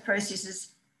reproductive processes,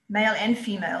 male and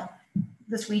female,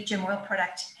 this wheat germ oil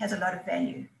product has a lot of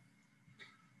value.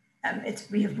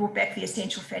 We have brought back the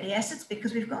essential fatty acids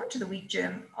because we've gone to the wheat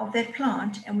germ of that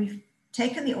plant and we've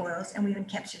taken the oils and we've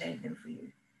encapsulated them for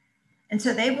you. And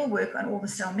so they will work on all the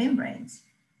cell membranes.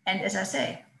 And as I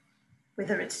say,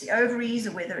 whether it's the ovaries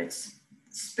or whether it's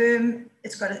sperm,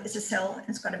 it's a cell and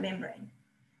it's got a membrane.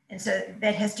 And so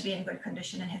that has to be in good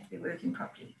condition and have to be working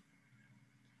properly.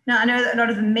 Now, I know that a lot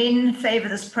of the men favor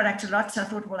this product a lot, so I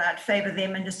thought, well, I'd favor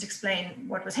them and just explain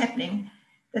what was happening,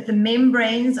 that the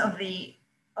membranes of the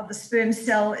of the sperm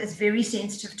cell is very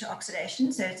sensitive to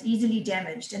oxidation, so it's easily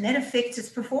damaged, and that affects its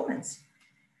performance.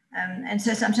 And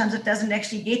so sometimes it doesn't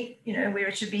actually get, where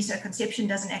it should be, so conception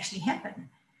doesn't actually happen.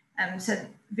 So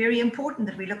very important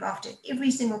that we look after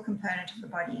every single component of the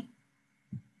body.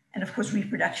 And of course,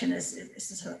 reproduction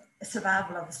is a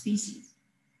survival of the species.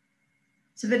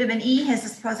 So vitamin E has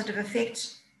this positive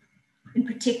effect in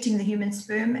protecting the human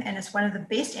sperm, and it's one of the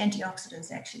best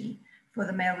antioxidants actually for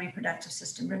the male reproductive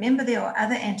system. Remember, there are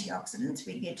other antioxidants.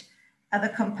 We get other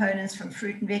components from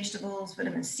fruit and vegetables.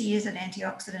 Vitamin C is an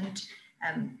antioxidant.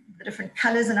 The different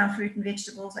colors in our fruit and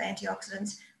vegetables are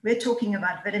antioxidants. We're talking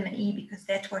about vitamin E because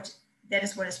that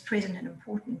is what is present and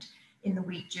important in the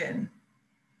wheat germ.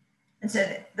 And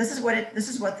so this is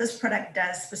what this product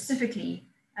does specifically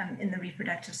in the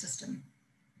reproductive system.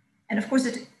 And of course,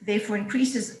 it therefore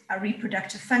increases our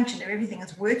reproductive function. If everything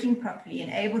is working properly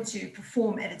and able to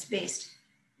perform at its best,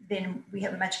 then we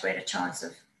have a much greater chance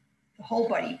of the whole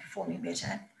body performing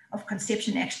better, of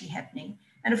conception actually happening.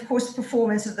 And of course,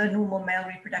 performance of the normal male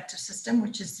reproductive system,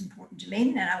 which is important to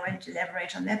men. And I won't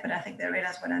elaborate on that, but I think they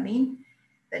realize what I mean,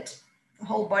 that the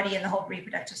whole body and the whole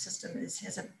reproductive system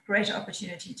has a greater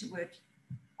opportunity to work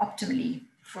optimally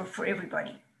for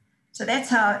everybody. So that's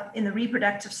how in the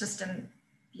reproductive system,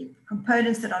 the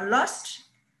components that are lost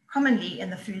commonly in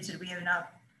the foods that we have now,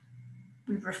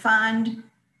 we've refined,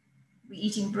 we're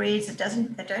eating breads that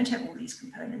don't have all these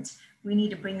components. We need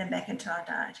to bring them back into our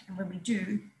diet. And when we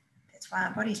do, that's why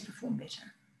our bodies perform better.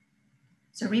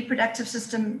 So reproductive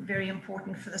system, very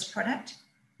important for this product.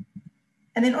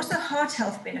 And then also heart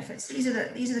health benefits. These are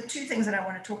the two things that I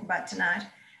want to talk about tonight.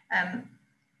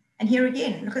 And here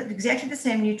again, look at exactly the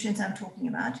same nutrients I'm talking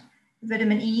about.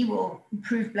 Vitamin E will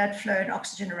improve blood flow and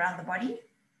oxygen around the body,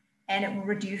 and it will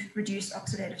reduce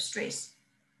oxidative stress.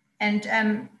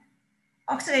 And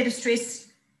oxidative stress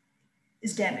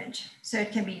is damage. So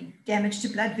it can be damage to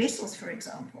blood vessels, for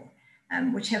example,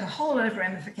 which have a whole lot of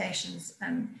ramifications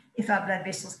if our blood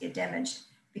vessels get damaged,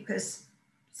 because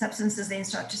substances then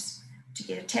start to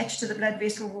get attached to the blood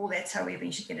vessel wall. That's how we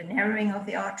eventually get a narrowing of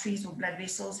the arteries or blood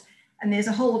vessels. And there's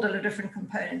a whole lot of different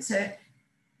components. So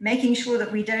making sure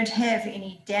that we don't have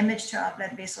any damage to our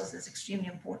blood vessels is extremely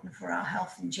important for our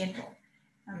health in general.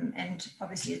 And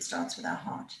obviously it starts with our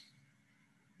heart.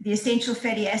 The essential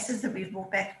fatty acids that we've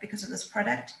brought back because of this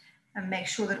product make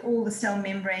sure that all the cell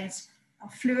membranes are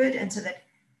fluid, and so that,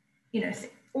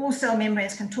 all cell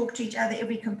membranes can talk to each other,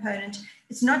 every component.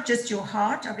 It's not just your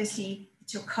heart, obviously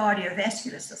it's your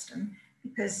cardiovascular system,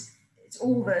 because it's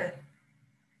all the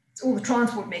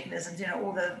transport mechanisms,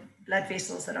 all the blood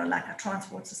vessels that are like a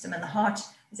transport system, and the heart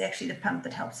is actually the pump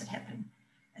that helps it happen.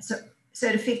 And so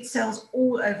it affects cells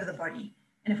all over the body.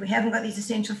 And if we haven't got these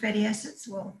essential fatty acids,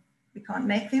 well, we can't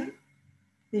make them.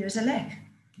 There is a lack.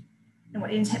 And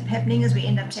what ends up happening is we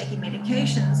end up taking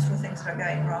medications for things that are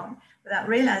going wrong without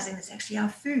realizing it's actually our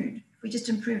food. If we just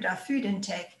improved our food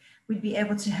intake, we'd be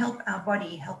able to help our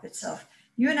body help itself.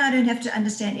 You and I don't have to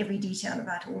understand every detail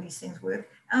about how all these things work.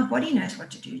 Our body knows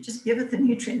what to do. Just give it the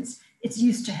nutrients it's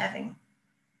used to having.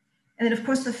 And then of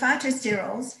course the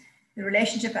phytosterols, the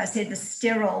relationship, I said, the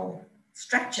sterol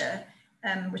structure,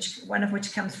 one of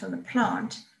which comes from the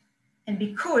plant. And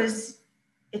because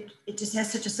it just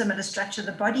has such a similar structure,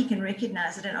 the body can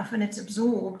recognize it, and often it's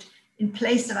absorbed in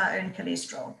place of our own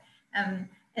cholesterol.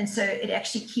 And so it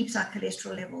actually keeps our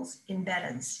cholesterol levels in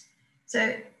balance.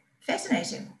 So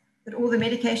fascinating that all the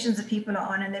medications that people are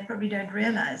on, and they probably don't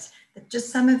realize that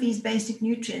just some of these basic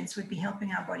nutrients would be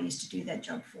helping our bodies to do that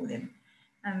job for them.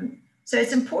 So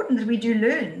it's important that we do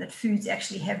learn that foods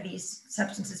actually have these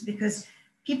substances, because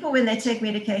people, when they take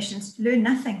medications, learn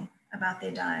nothing about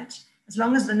their diet. As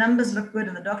long as the numbers look good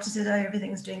and the doctor says, oh,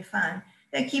 everything's doing fine,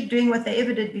 they keep doing what they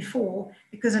ever did before,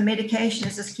 because a medication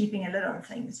is just keeping a lid on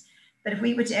things. But if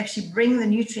we were to actually bring the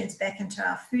nutrients back into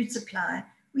our food supply,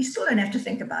 we still don't have to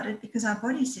think about it, because our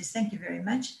body says, thank you very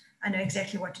much. I know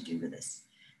exactly what to do with this.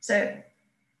 So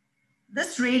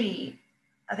this really,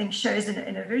 I think, shows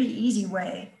in a very easy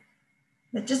way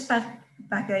that just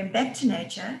by going back to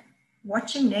nature,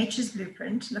 watching nature's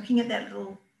blueprint, looking at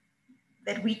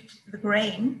that wheat, the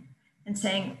grain, and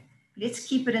saying, let's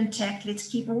keep it intact, let's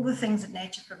keep all the things that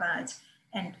nature provides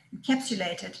and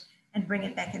encapsulate it and bring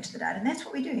it back into the diet. And that's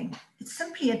what we're doing. It's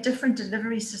simply a different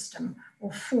delivery system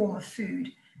or form of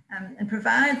food. And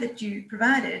provided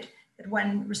that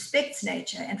one respects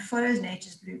nature and follows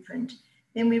nature's blueprint,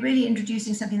 then we're really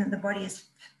introducing something that the body is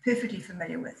perfectly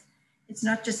familiar with. It's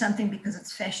not just something because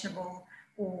it's fashionable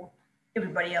or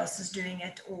everybody else is doing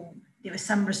it, or there was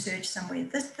some research somewhere.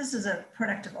 This is a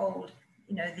product of old,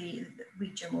 the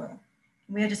wheat germ oil.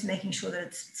 We are just making sure that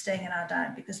it's staying in our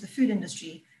diet, because the food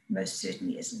industry most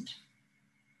certainly isn't.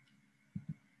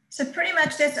 So pretty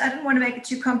much that's, I didn't want to make it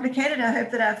too complicated. I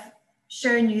hope that I've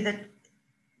shown you that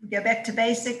we go back to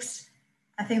basics.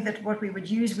 I think that what we would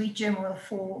use wheat germ oil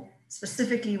for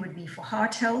specifically would be for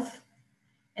heart health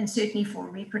and certainly for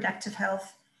reproductive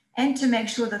health, and to make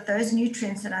sure that those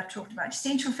nutrients that I've talked about,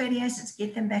 essential fatty acids,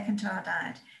 get them back into our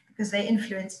diet because they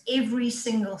influence every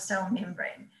single cell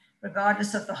membrane,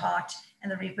 regardless of the heart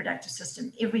and the reproductive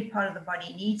system. Every part of the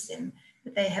body needs them,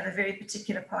 but they have a very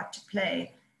particular part to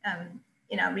play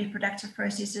in our reproductive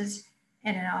processes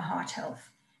and in our heart health.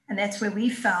 And that's where we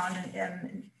found,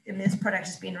 and this product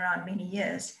has been around many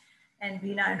years, and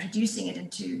we're now introducing it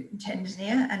into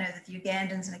Tanzania. I know that the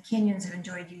Ugandans and the Kenyans have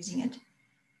enjoyed using it,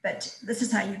 but this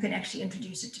is how you can actually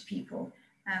introduce it to people.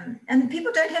 And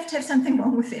people don't have to have something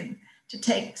wrong with them to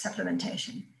take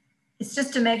supplementation. It's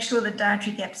just to make sure that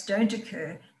dietary gaps don't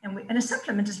occur. And a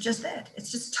supplement is just that.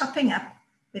 It's just topping up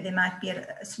where there might be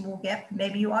a small gap.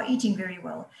 Maybe you are eating very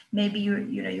well. Maybe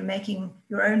you're making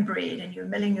your own bread and you're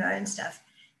milling your own stuff.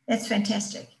 That's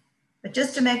fantastic. But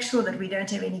just to make sure that we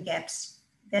don't have any gaps,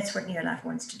 that's what Neolife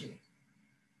wants to do.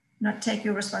 Not take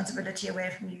your responsibility away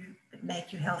from you, but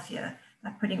make you healthier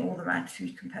by putting all the right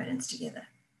food components together.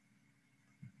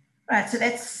 Right, so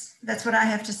that's what I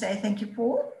have to say. Thank you,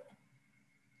 Paul.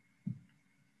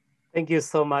 Thank you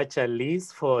so much,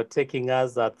 Liz, for taking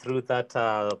us through that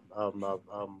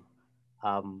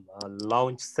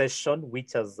launch session,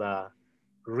 which has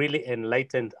really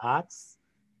enlightened us.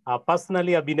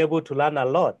 Personally, I've been able to learn a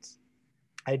lot.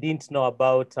 I didn't know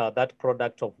about that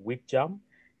product of wheat germ,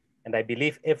 and I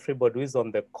believe everybody who is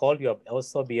on the call, you have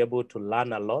also be able to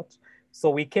learn a lot.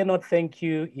 So we cannot thank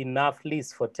you enough,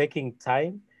 Liz, for taking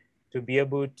time to be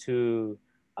able to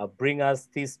bring us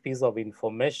this piece of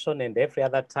information. And every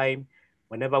other time,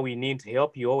 whenever we need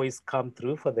help, you always come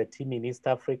through for the team in East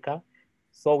Africa.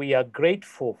 So we are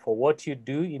grateful for what you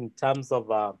do in terms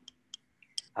of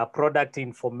product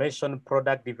information,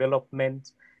 product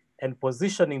development, and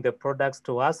positioning the products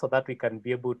to us so that we can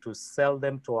be able to sell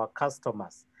them to our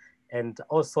customers and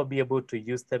also be able to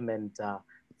use them and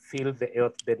feel the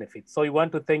health benefits. So we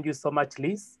want to thank you so much,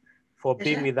 Liz, for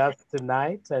being with us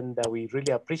tonight, and we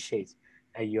really appreciate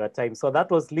your time. So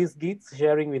that was Liz Geerdts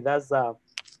sharing with us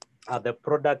the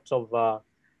product of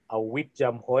wheat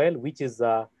germ oil, which is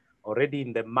already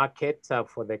in the market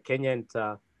for the Kenya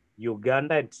and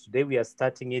Uganda, and today we are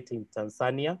starting it in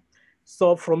Tanzania.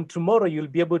 So from tomorrow, you'll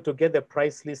be able to get the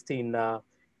price list in our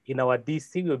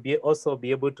DC. We'll also be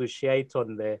able to share it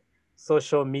on the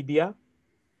social media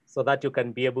so that you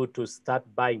can be able to start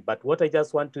buying. But what I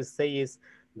just want to say is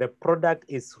the product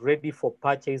is ready for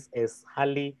purchase as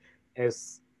early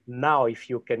as now. If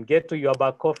you can get to your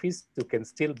back office, you can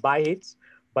still buy it.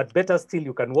 But better still,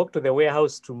 you can walk to the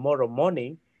warehouse tomorrow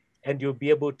morning and you'll be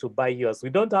able to buy yours. We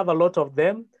don't have a lot of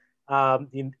them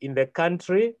in the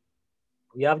country.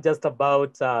 We have just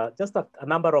about just a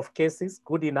number of cases,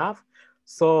 good enough.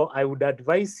 So I would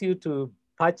advise you to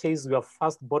purchase your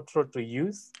first bottle to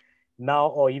use now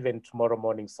or even tomorrow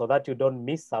morning so that you don't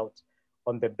miss out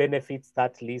on the benefits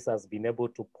that Liz has been able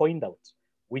to point out,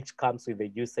 which comes with the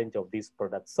usage of this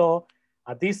product. So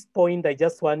at this point, I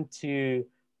just want to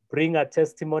bring a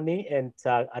testimony and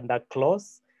a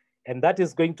close, and that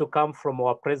is going to come from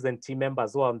our present team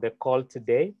members who are on the call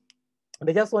today. And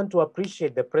I just want to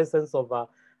appreciate the presence of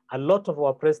a lot of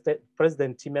our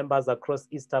president team members across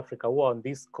East Africa who are on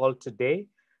this call today.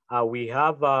 We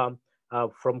have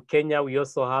from Kenya, we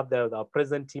also have the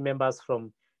present team members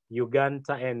from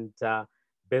Uganda, and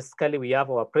basically we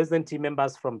have our present team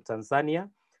members from Tanzania.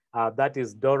 That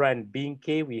is Dora and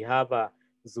Binke. We have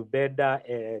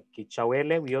Zubeda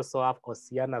Kichawele. We also have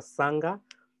Osiana Sanga.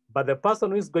 But the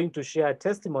person who is going to share a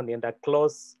testimony and a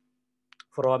close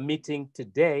for our meeting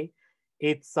today,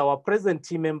 it's our present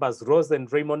team members, Rose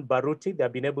and Raymond Baruti.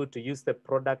 They've been able to use the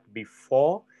product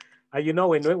before. You know,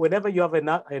 whenever you have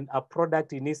a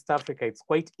product in East Africa, it's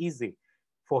quite easy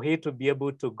for he to be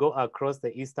able to go across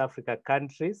the East Africa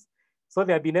countries. So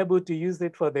they've been able to use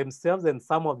it for themselves and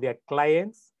some of their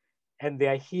clients. And they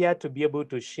are here to be able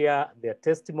to share their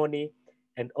testimony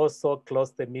and also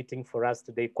close the meeting for us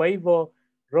today. Kwa hivyo,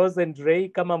 Rose and Ray,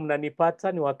 kama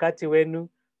mnanipata, ni wakati wenu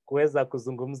kuweza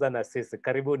kuzungumza na sisi.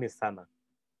 Karibuni sana.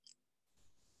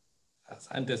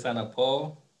 Asante sana,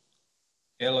 Paul.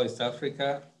 Hello, East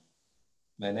Africa.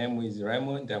 My name is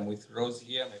Raymond. I'm with Rose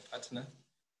here, my partner.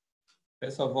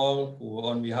 First of all,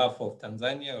 on behalf of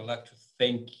Tanzania, I would like to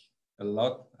thank a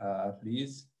lot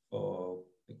Liz for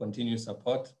the continued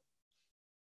support.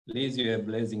 Liz, you're a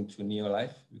blessing to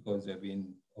Neolife because you've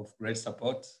been of great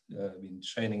support. You've been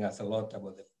training us a lot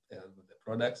about the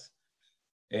products.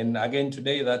 And again,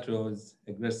 today, that was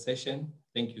a great session.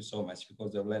 Thank you so much,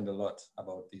 because we've learned a lot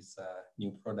about this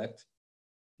new product.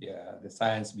 Yeah, the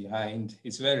science behind.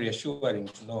 It's very reassuring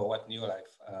to know what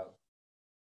Neolife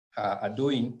are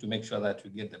doing to make sure that we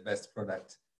get the best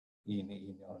product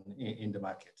in the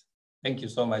market. Thank you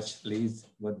so much, Liz.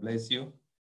 God bless you.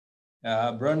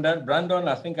 Brandon,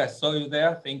 I think I saw you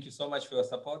there. Thank you so much for your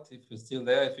support. If you're still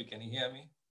there, if you can hear me.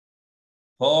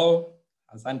 Paul,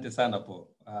 asante sana Paul.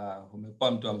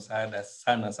 Umekuwa mtu wa msaada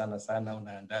sana,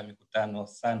 unaandaa mikutano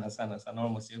sana,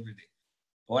 almost every day.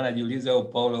 Wanajiuliza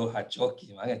Paulo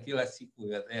hachoki, maana kila siku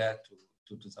you are there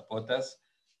to support us.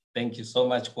 Thank you so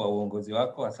much kwa uongozi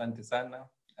wako, asante sana.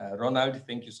 Ronald,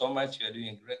 thank you so much, you are doing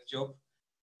a great job.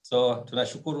 So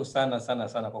tunashukuru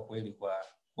sana kwa kweli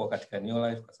kwa katika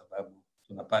Neolife, kwa sababu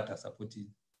tunapata support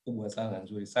kubwa sana,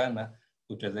 nzuri sana,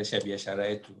 kutuwezesha biashara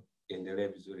yetu iendelee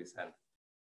vizuri sana.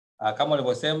 Kama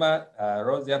ulivyosema,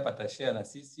 Rose hapa atashare na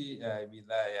sisi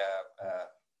bidhaa ya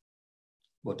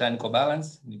Botanical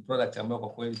Balance. Ni product ambayo kwa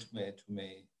kweli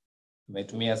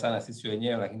tumetumia sana sisi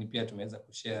wenyewe, lakini pia tumeweza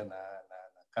kushare na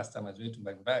customers wetu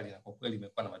mbalimbali, na kwa kweli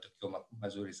imekuwa na matokeo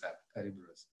mazuri sana. Karibu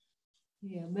Rose.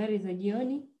 Yeah, habari za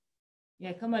jioni.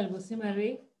 Yeah, kama alivyosema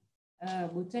Ray,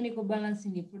 Botanical Balance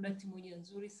ni product moja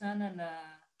nzuri sana,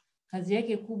 na kazi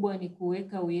yake kubwa ni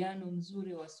kuweka uwiano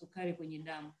mzuri wa sukari kwenye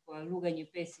damu, kwa lugha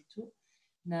nyepesi tu.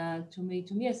 Na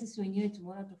tumeitumia sisi wenyewe,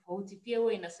 tumeona tofauti. Pia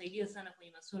huwa inasaidia sana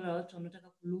kwenye masuala ya watu wanaotaka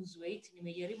ku lose weight.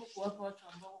 Nimejaribu kuwapa watu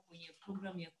ambao kwenye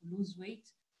program ya ku lose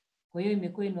weight. Kwa hiyo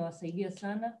imekuwa inawasaidia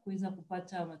sana kuweza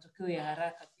kupata matokeo ya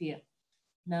haraka pia.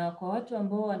 Na kwa watu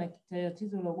ambao wana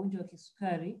tatizo la ugonjwa wa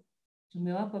kisukari,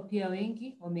 tumewapa pia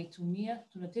wengi wameitumia.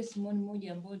 Tuna testimony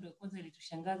moja ambayo ndio kwanza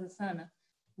ilitushangaza sana.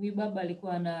 Huyu baba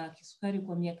alikuwa na kisukari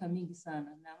kwa miaka mingi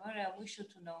sana, na mara ya mwisho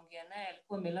tunaongea naye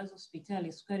alikuwa amelazwa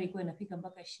hospitali, sukari ilikuwa inafika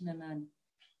mpaka 28.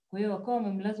 Kwa hiyo wakawa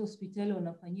wamemlaza hospitali,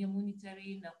 wanafanyia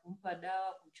monitoring na kumpa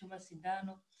dawa, kuchoma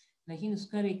sindano, lakini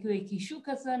sukari ikiwa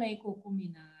ikishuka sana, iko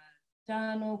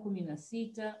 15,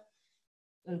 16.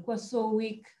 Alikuwa so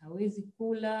weak, hawezi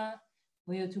kula.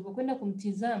 Kwa hiyo tulipokwenda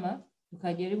kumtizama,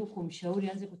 tukajaribu kumshauri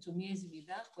aanze kutumia hizi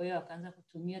bidhaa. Kwa hiyo akaanza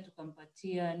kutumia,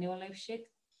 tukampatia Neolife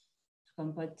Shake,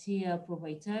 tukampatia Pro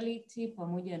Vitality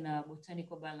pamoja na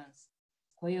Botanical Balance.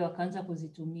 Kwa hiyo akaanza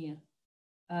kuzitumia.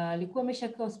 Alikuwa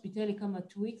ameshakaa hospitali kama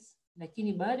 2 weeks,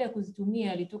 lakini baada ya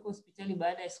kuzitumia alitoka hospitali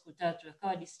baada ya siku 3,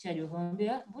 akawa discharge.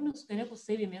 Wakamwambia, mbona sukari yako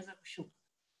sasa hivi imeanza kushuka?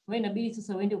 Kwa hiyo inabidi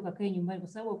sasa uende ukakae nyumbani, kwa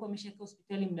sababu alikuwa ameshakaa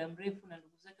hospitali muda mrefu na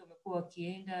ndugu zake wamekuwa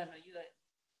wakienda, unajua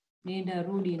nenda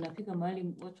rudi, inafika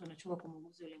mahali watu wanachoka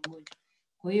kumuguza yule mgonjwa.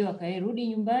 Kwa hiyo akarudi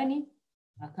nyumbani,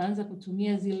 akaanza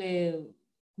kutumia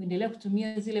kuendelea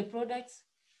kutumia zile products,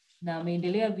 na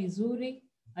ameendelea vizuri.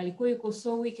 Alikuwa yuko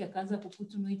so weak, akaanza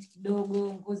kuput weight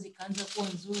kidogo, ngozi kaanza kuwa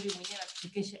nzuri, mwenyewe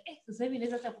anachekesha. Sasa hivi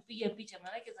naweza hata kupiga picha,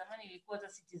 maana yake zamani ilikuwa hata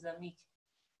sitizamiki.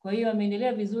 Kwa hiyo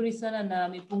ameendelea vizuri sana na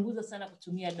amepunguza sana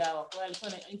kutumia dawa. Kwa hiyo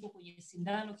alikuwa yuko kwenye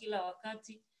sindano kila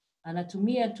wakati,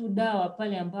 anatumia tu dawa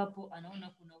pale ambapo anaona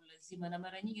kuna ulazima. Na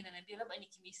mara nyingi ananiambia labda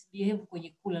nikimisbehave kwenye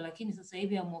kula, lakini sasa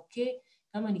hivi am okay.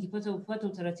 Kama nikipata kufuata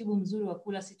utaratibu mzuri wa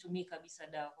kula, situmii kabisa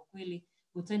dawa. Kwa kweli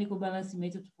Botanical Balance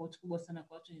imeleta tofauti kubwa sana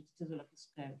kwa watu wenye tatizo la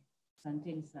kisukari.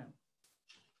 Asanteni sana.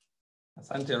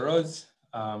 Asante Rose.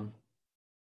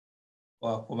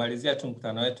 Kwa kumalizia tu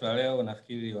mkutano wetu wa leo,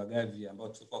 nafikiri wagavi ambao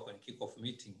tulikuwa kwenye kick off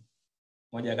meeting,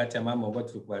 moja kati ya mambo ambayo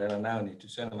tulikubaliana nayo ni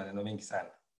tusiwe na maneno mengi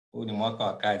sana. Huu ni mwaka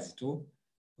wa kazi tu.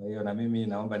 Kwa hiyo na mimi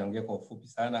naomba niongee kwa ufupi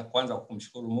sana. Kwanza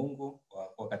kumshukuru Mungu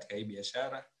kwa katika hii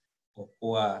biashara, kwa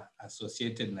kuwa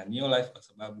associated na Neolife, kwa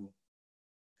sababu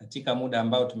katika muda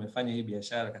ambao tumefanya hii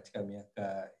biashara katika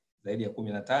miaka zaidi ya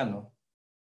 15,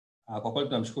 kwa kweli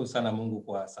tunamshukuru sana Mungu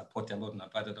kwa support ambayo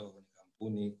tunapata kutoka kwenye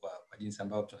kampuni, kwa jinsi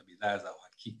ambavyo tuna bidhaa za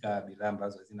uhakika, bidhaa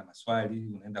ambazo hazina maswali,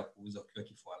 unaenda kuuza ukiwa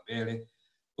kifua mbele.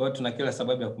 Kwa hiyo tuna kila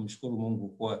sababu ya kumshukuru Mungu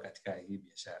kwa katika hii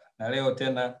biashara. Na leo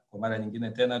tena kwa mara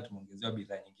nyingine tena tumeongezewa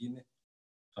bidhaa nyingine.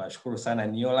 Tunashukuru sana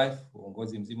Neolife,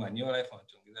 uongozi mzima wa Neolife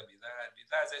wametuongezea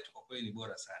bidhaa zetu kwa kweli ni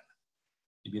bora sana.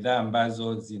 Ni bidhaa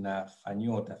ambazo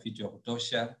zinafanywa utafiti wa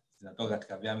kutosha, zinatoka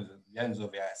katika vyanzo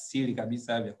vya asili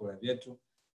kabisa vyakula vyetu,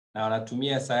 na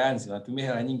wanatumia sayansi, wanatumia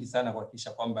hela nyingi sana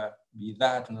kuhakikisha kwamba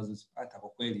bidhaa tunazozipata kwa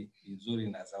kweli ni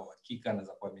nzuri na za uhakika na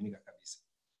za kuaminika kabisa.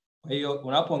 Kwa hiyo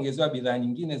unapoongezewa bidhaa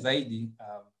nyingine zaidi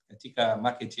katika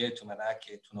market yetu, maana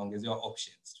yake tunaongezewa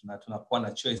options, tunakuwa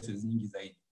na choices nyingi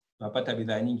zaidi. Tunapata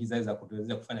bidhaa nyingi zaidi za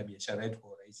kutuwezesha kufanya biashara yetu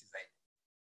kwa urahisi zaidi.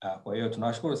 Kwa hiyo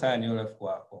tunawashukuru sana Neolife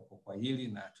kwa hili,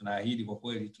 na tunaahidi kwa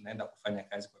kweli tunaenda kufanya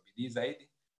kazi kwa bidii zaidi.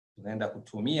 Tunaenda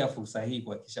kutumia fursa hii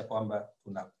kuhakikisha kwamba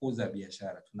tunakuza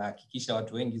biashara. Tunahakikisha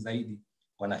watu wengi zaidi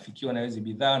wanafikiwa na hizo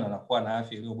bidhaa na wanakuwa na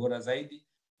afya iliyo bora zaidi,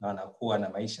 na wanakuwa na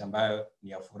maisha ambayo ni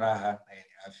ya furaha na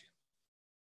yenye afya.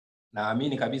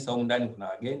 Naamini kabisa humu ndani kuna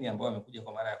wageni ambao wamekuja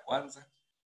kwa mara ya kwanza.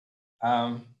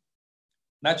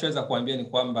 Nachoweza kuambia ni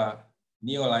kwamba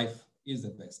Neolife is the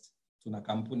best. Tuna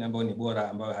kampuni ambayo ni bora,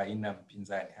 ambayo haina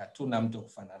mpinzani. Hatuna mtu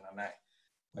kufanana naye.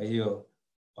 Kwa hiyo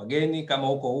wageni,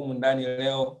 kama uko humu ndani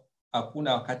leo,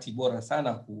 hakuna wakati bora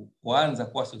sana kuanza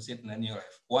kuwa associate na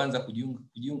Neolife, kuanza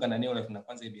kujiunga na Neolife na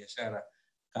kwanza biashara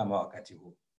kama wakati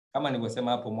huu. Kama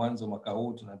nilivyosema hapo mwanzo, mwaka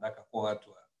huu tunataka kuwa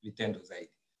watu wa vitendo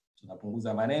zaidi.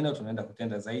 Tunapunguza maneno, tunaenda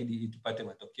kutenda zaidi ili tupate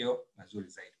matokeo mazuri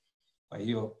zaidi. Kwa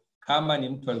hiyo kama ni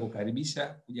mtu alikukaribisha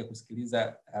kuja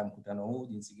kusikiliza mkutano huu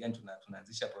jinsi gani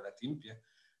tunaanzisha product mpya,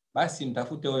 basi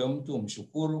mtafute huyo mtu,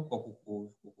 mshukuru kwa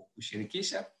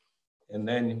kushirikisha, and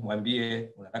then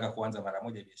mwambie unataka kuanza mara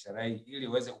moja biashara hii ili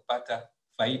uweze kupata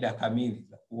faida kamili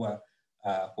za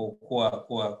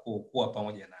kuwa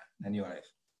pamoja na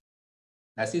Neolife.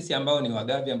 Na sisi ambao ni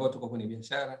wagavi ambao tuko kwenye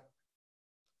biashara,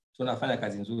 tunafanya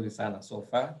kazi nzuri sana so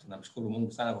far. Tunamshukuru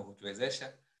Mungu sana kwa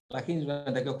kutuwezesha, lakini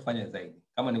tunatakiwa kufanya zaidi.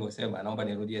 Kama nilivyosema, naomba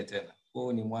nirudie tena,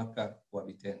 huu ni mwaka wa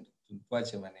vitendo.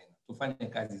 Tuache maneno, tufanye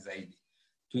kazi zaidi.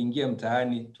 Tuingie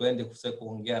mtaani, tuende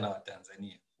kuongea na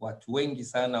Watanzania. Watu wengi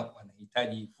sana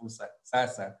wanahitaji fursa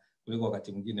sasa kuliko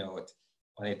wakati mwingine wote.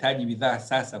 Wanahitaji bidhaa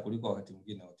sasa kuliko wakati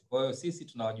mwingine wote. Kwa hiyo sisi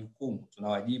tuna wajukumu, tuna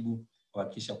wajibu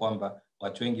kuhakikisha kwamba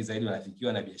watu wengi zaidi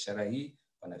wanafikiwa na biashara hii,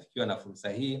 wanafikiwa na fursa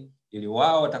hii, ili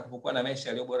wao watakapokuwa na maisha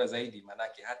yaliyo bora zaidi,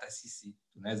 manake hata sisi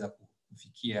tunaweza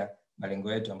kufikia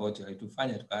malengo yetu ambayo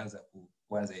tulitufanya tukaanza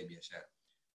kuanza hii biashara.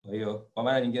 Kwa hiyo kwa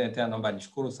mara nyingine tena naomba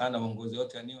nishukuru sana uongozi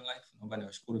wote wa Neolife. Naomba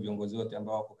niwashukuru viongozi wote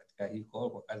ambao wako katika hii call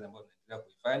kwa kazi ambayo tunaendelea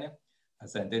kuifanya.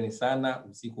 Asanteni sana,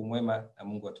 usiku mwema na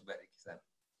Mungu atubariki sana.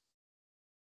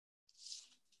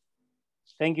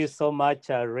 Thank you so much,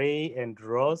 Ray and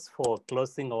Rose, for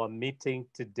closing our meeting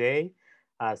today.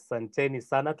 Asanteni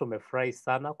sana, tumefurahi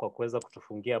sana kwa kuweza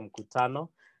kutufungia mkutano.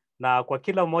 Na kwa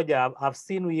kila mmoja, I've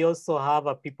seen we also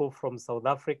have people from South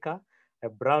Africa.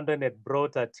 Brandon had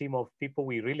brought a team of people.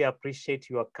 We really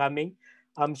appreciate your coming.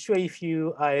 I'm sure if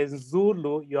you are in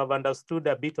Zulu, you have understood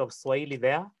a bit of Swahili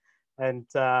there. And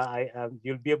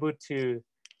you'll be able to,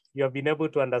 you have been able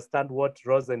to understand what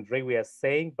Rose and Ray were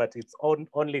saying, but it's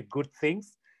only good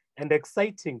things and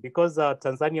exciting because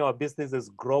Tanzania, our business is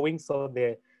growing. So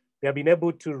they have been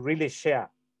able to really share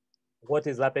what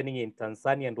is happening in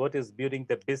Tanzania and what is building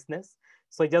the business.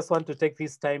 So I just want to take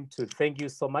this time to thank you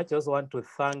so much. I also want to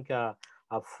thank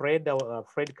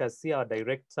Fred Kasi, our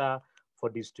Director for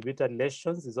Distributor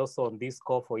Relations, is also on this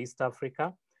call for East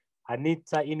Africa.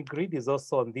 Anita Ingrid is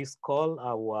also on this call,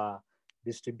 our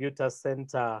Distributor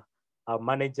Center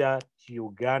Manager to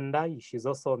Uganda. She's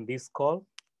also on this call.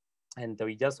 And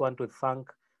we just want to thank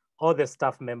all the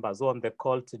staff members who are on the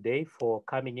call today for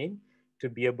coming in to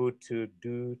be able to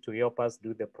help us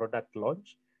do the product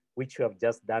launch, which we have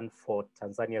just done for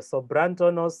Tanzania. So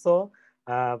Brandon also,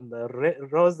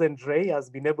 Rose and Ray has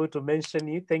been able to mention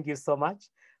you. Thank you so much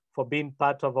for being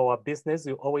part of our business.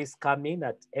 You always come in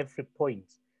at every point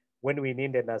when we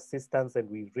need an assistance, and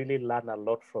we really learn a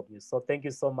lot from you. So thank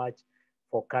you so much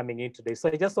for coming in today. So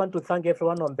I just want to thank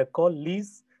everyone on the call.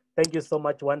 Liz, thank you so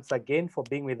much once again for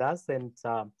being with us. And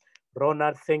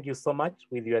Ronald, thank you so much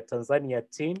with your Tanzania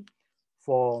team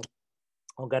for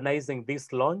organizing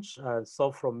this launch.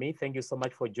 So from me, thank you so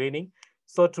much for joining.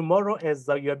 So tomorrow, as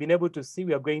you have been able to see,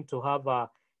 we are going to have a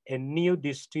new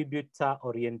distributor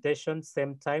orientation,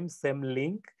 same time, same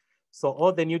link. So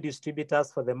all the new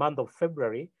distributors for the month of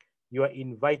February, you are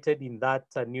invited in that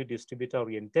new distributor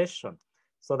orientation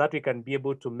so that we can be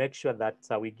able to make sure that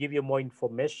we give you more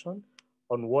information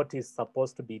on what is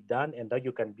supposed to be done and that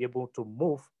you can be able to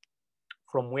move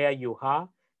from where you are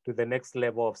to the next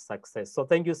level of success. So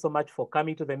thank you so much for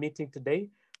coming to the meeting today.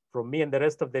 From me and the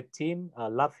rest of the team, a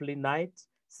lovely night.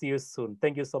 See you soon.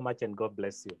 Thank you so much and God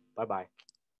bless you. Bye-bye.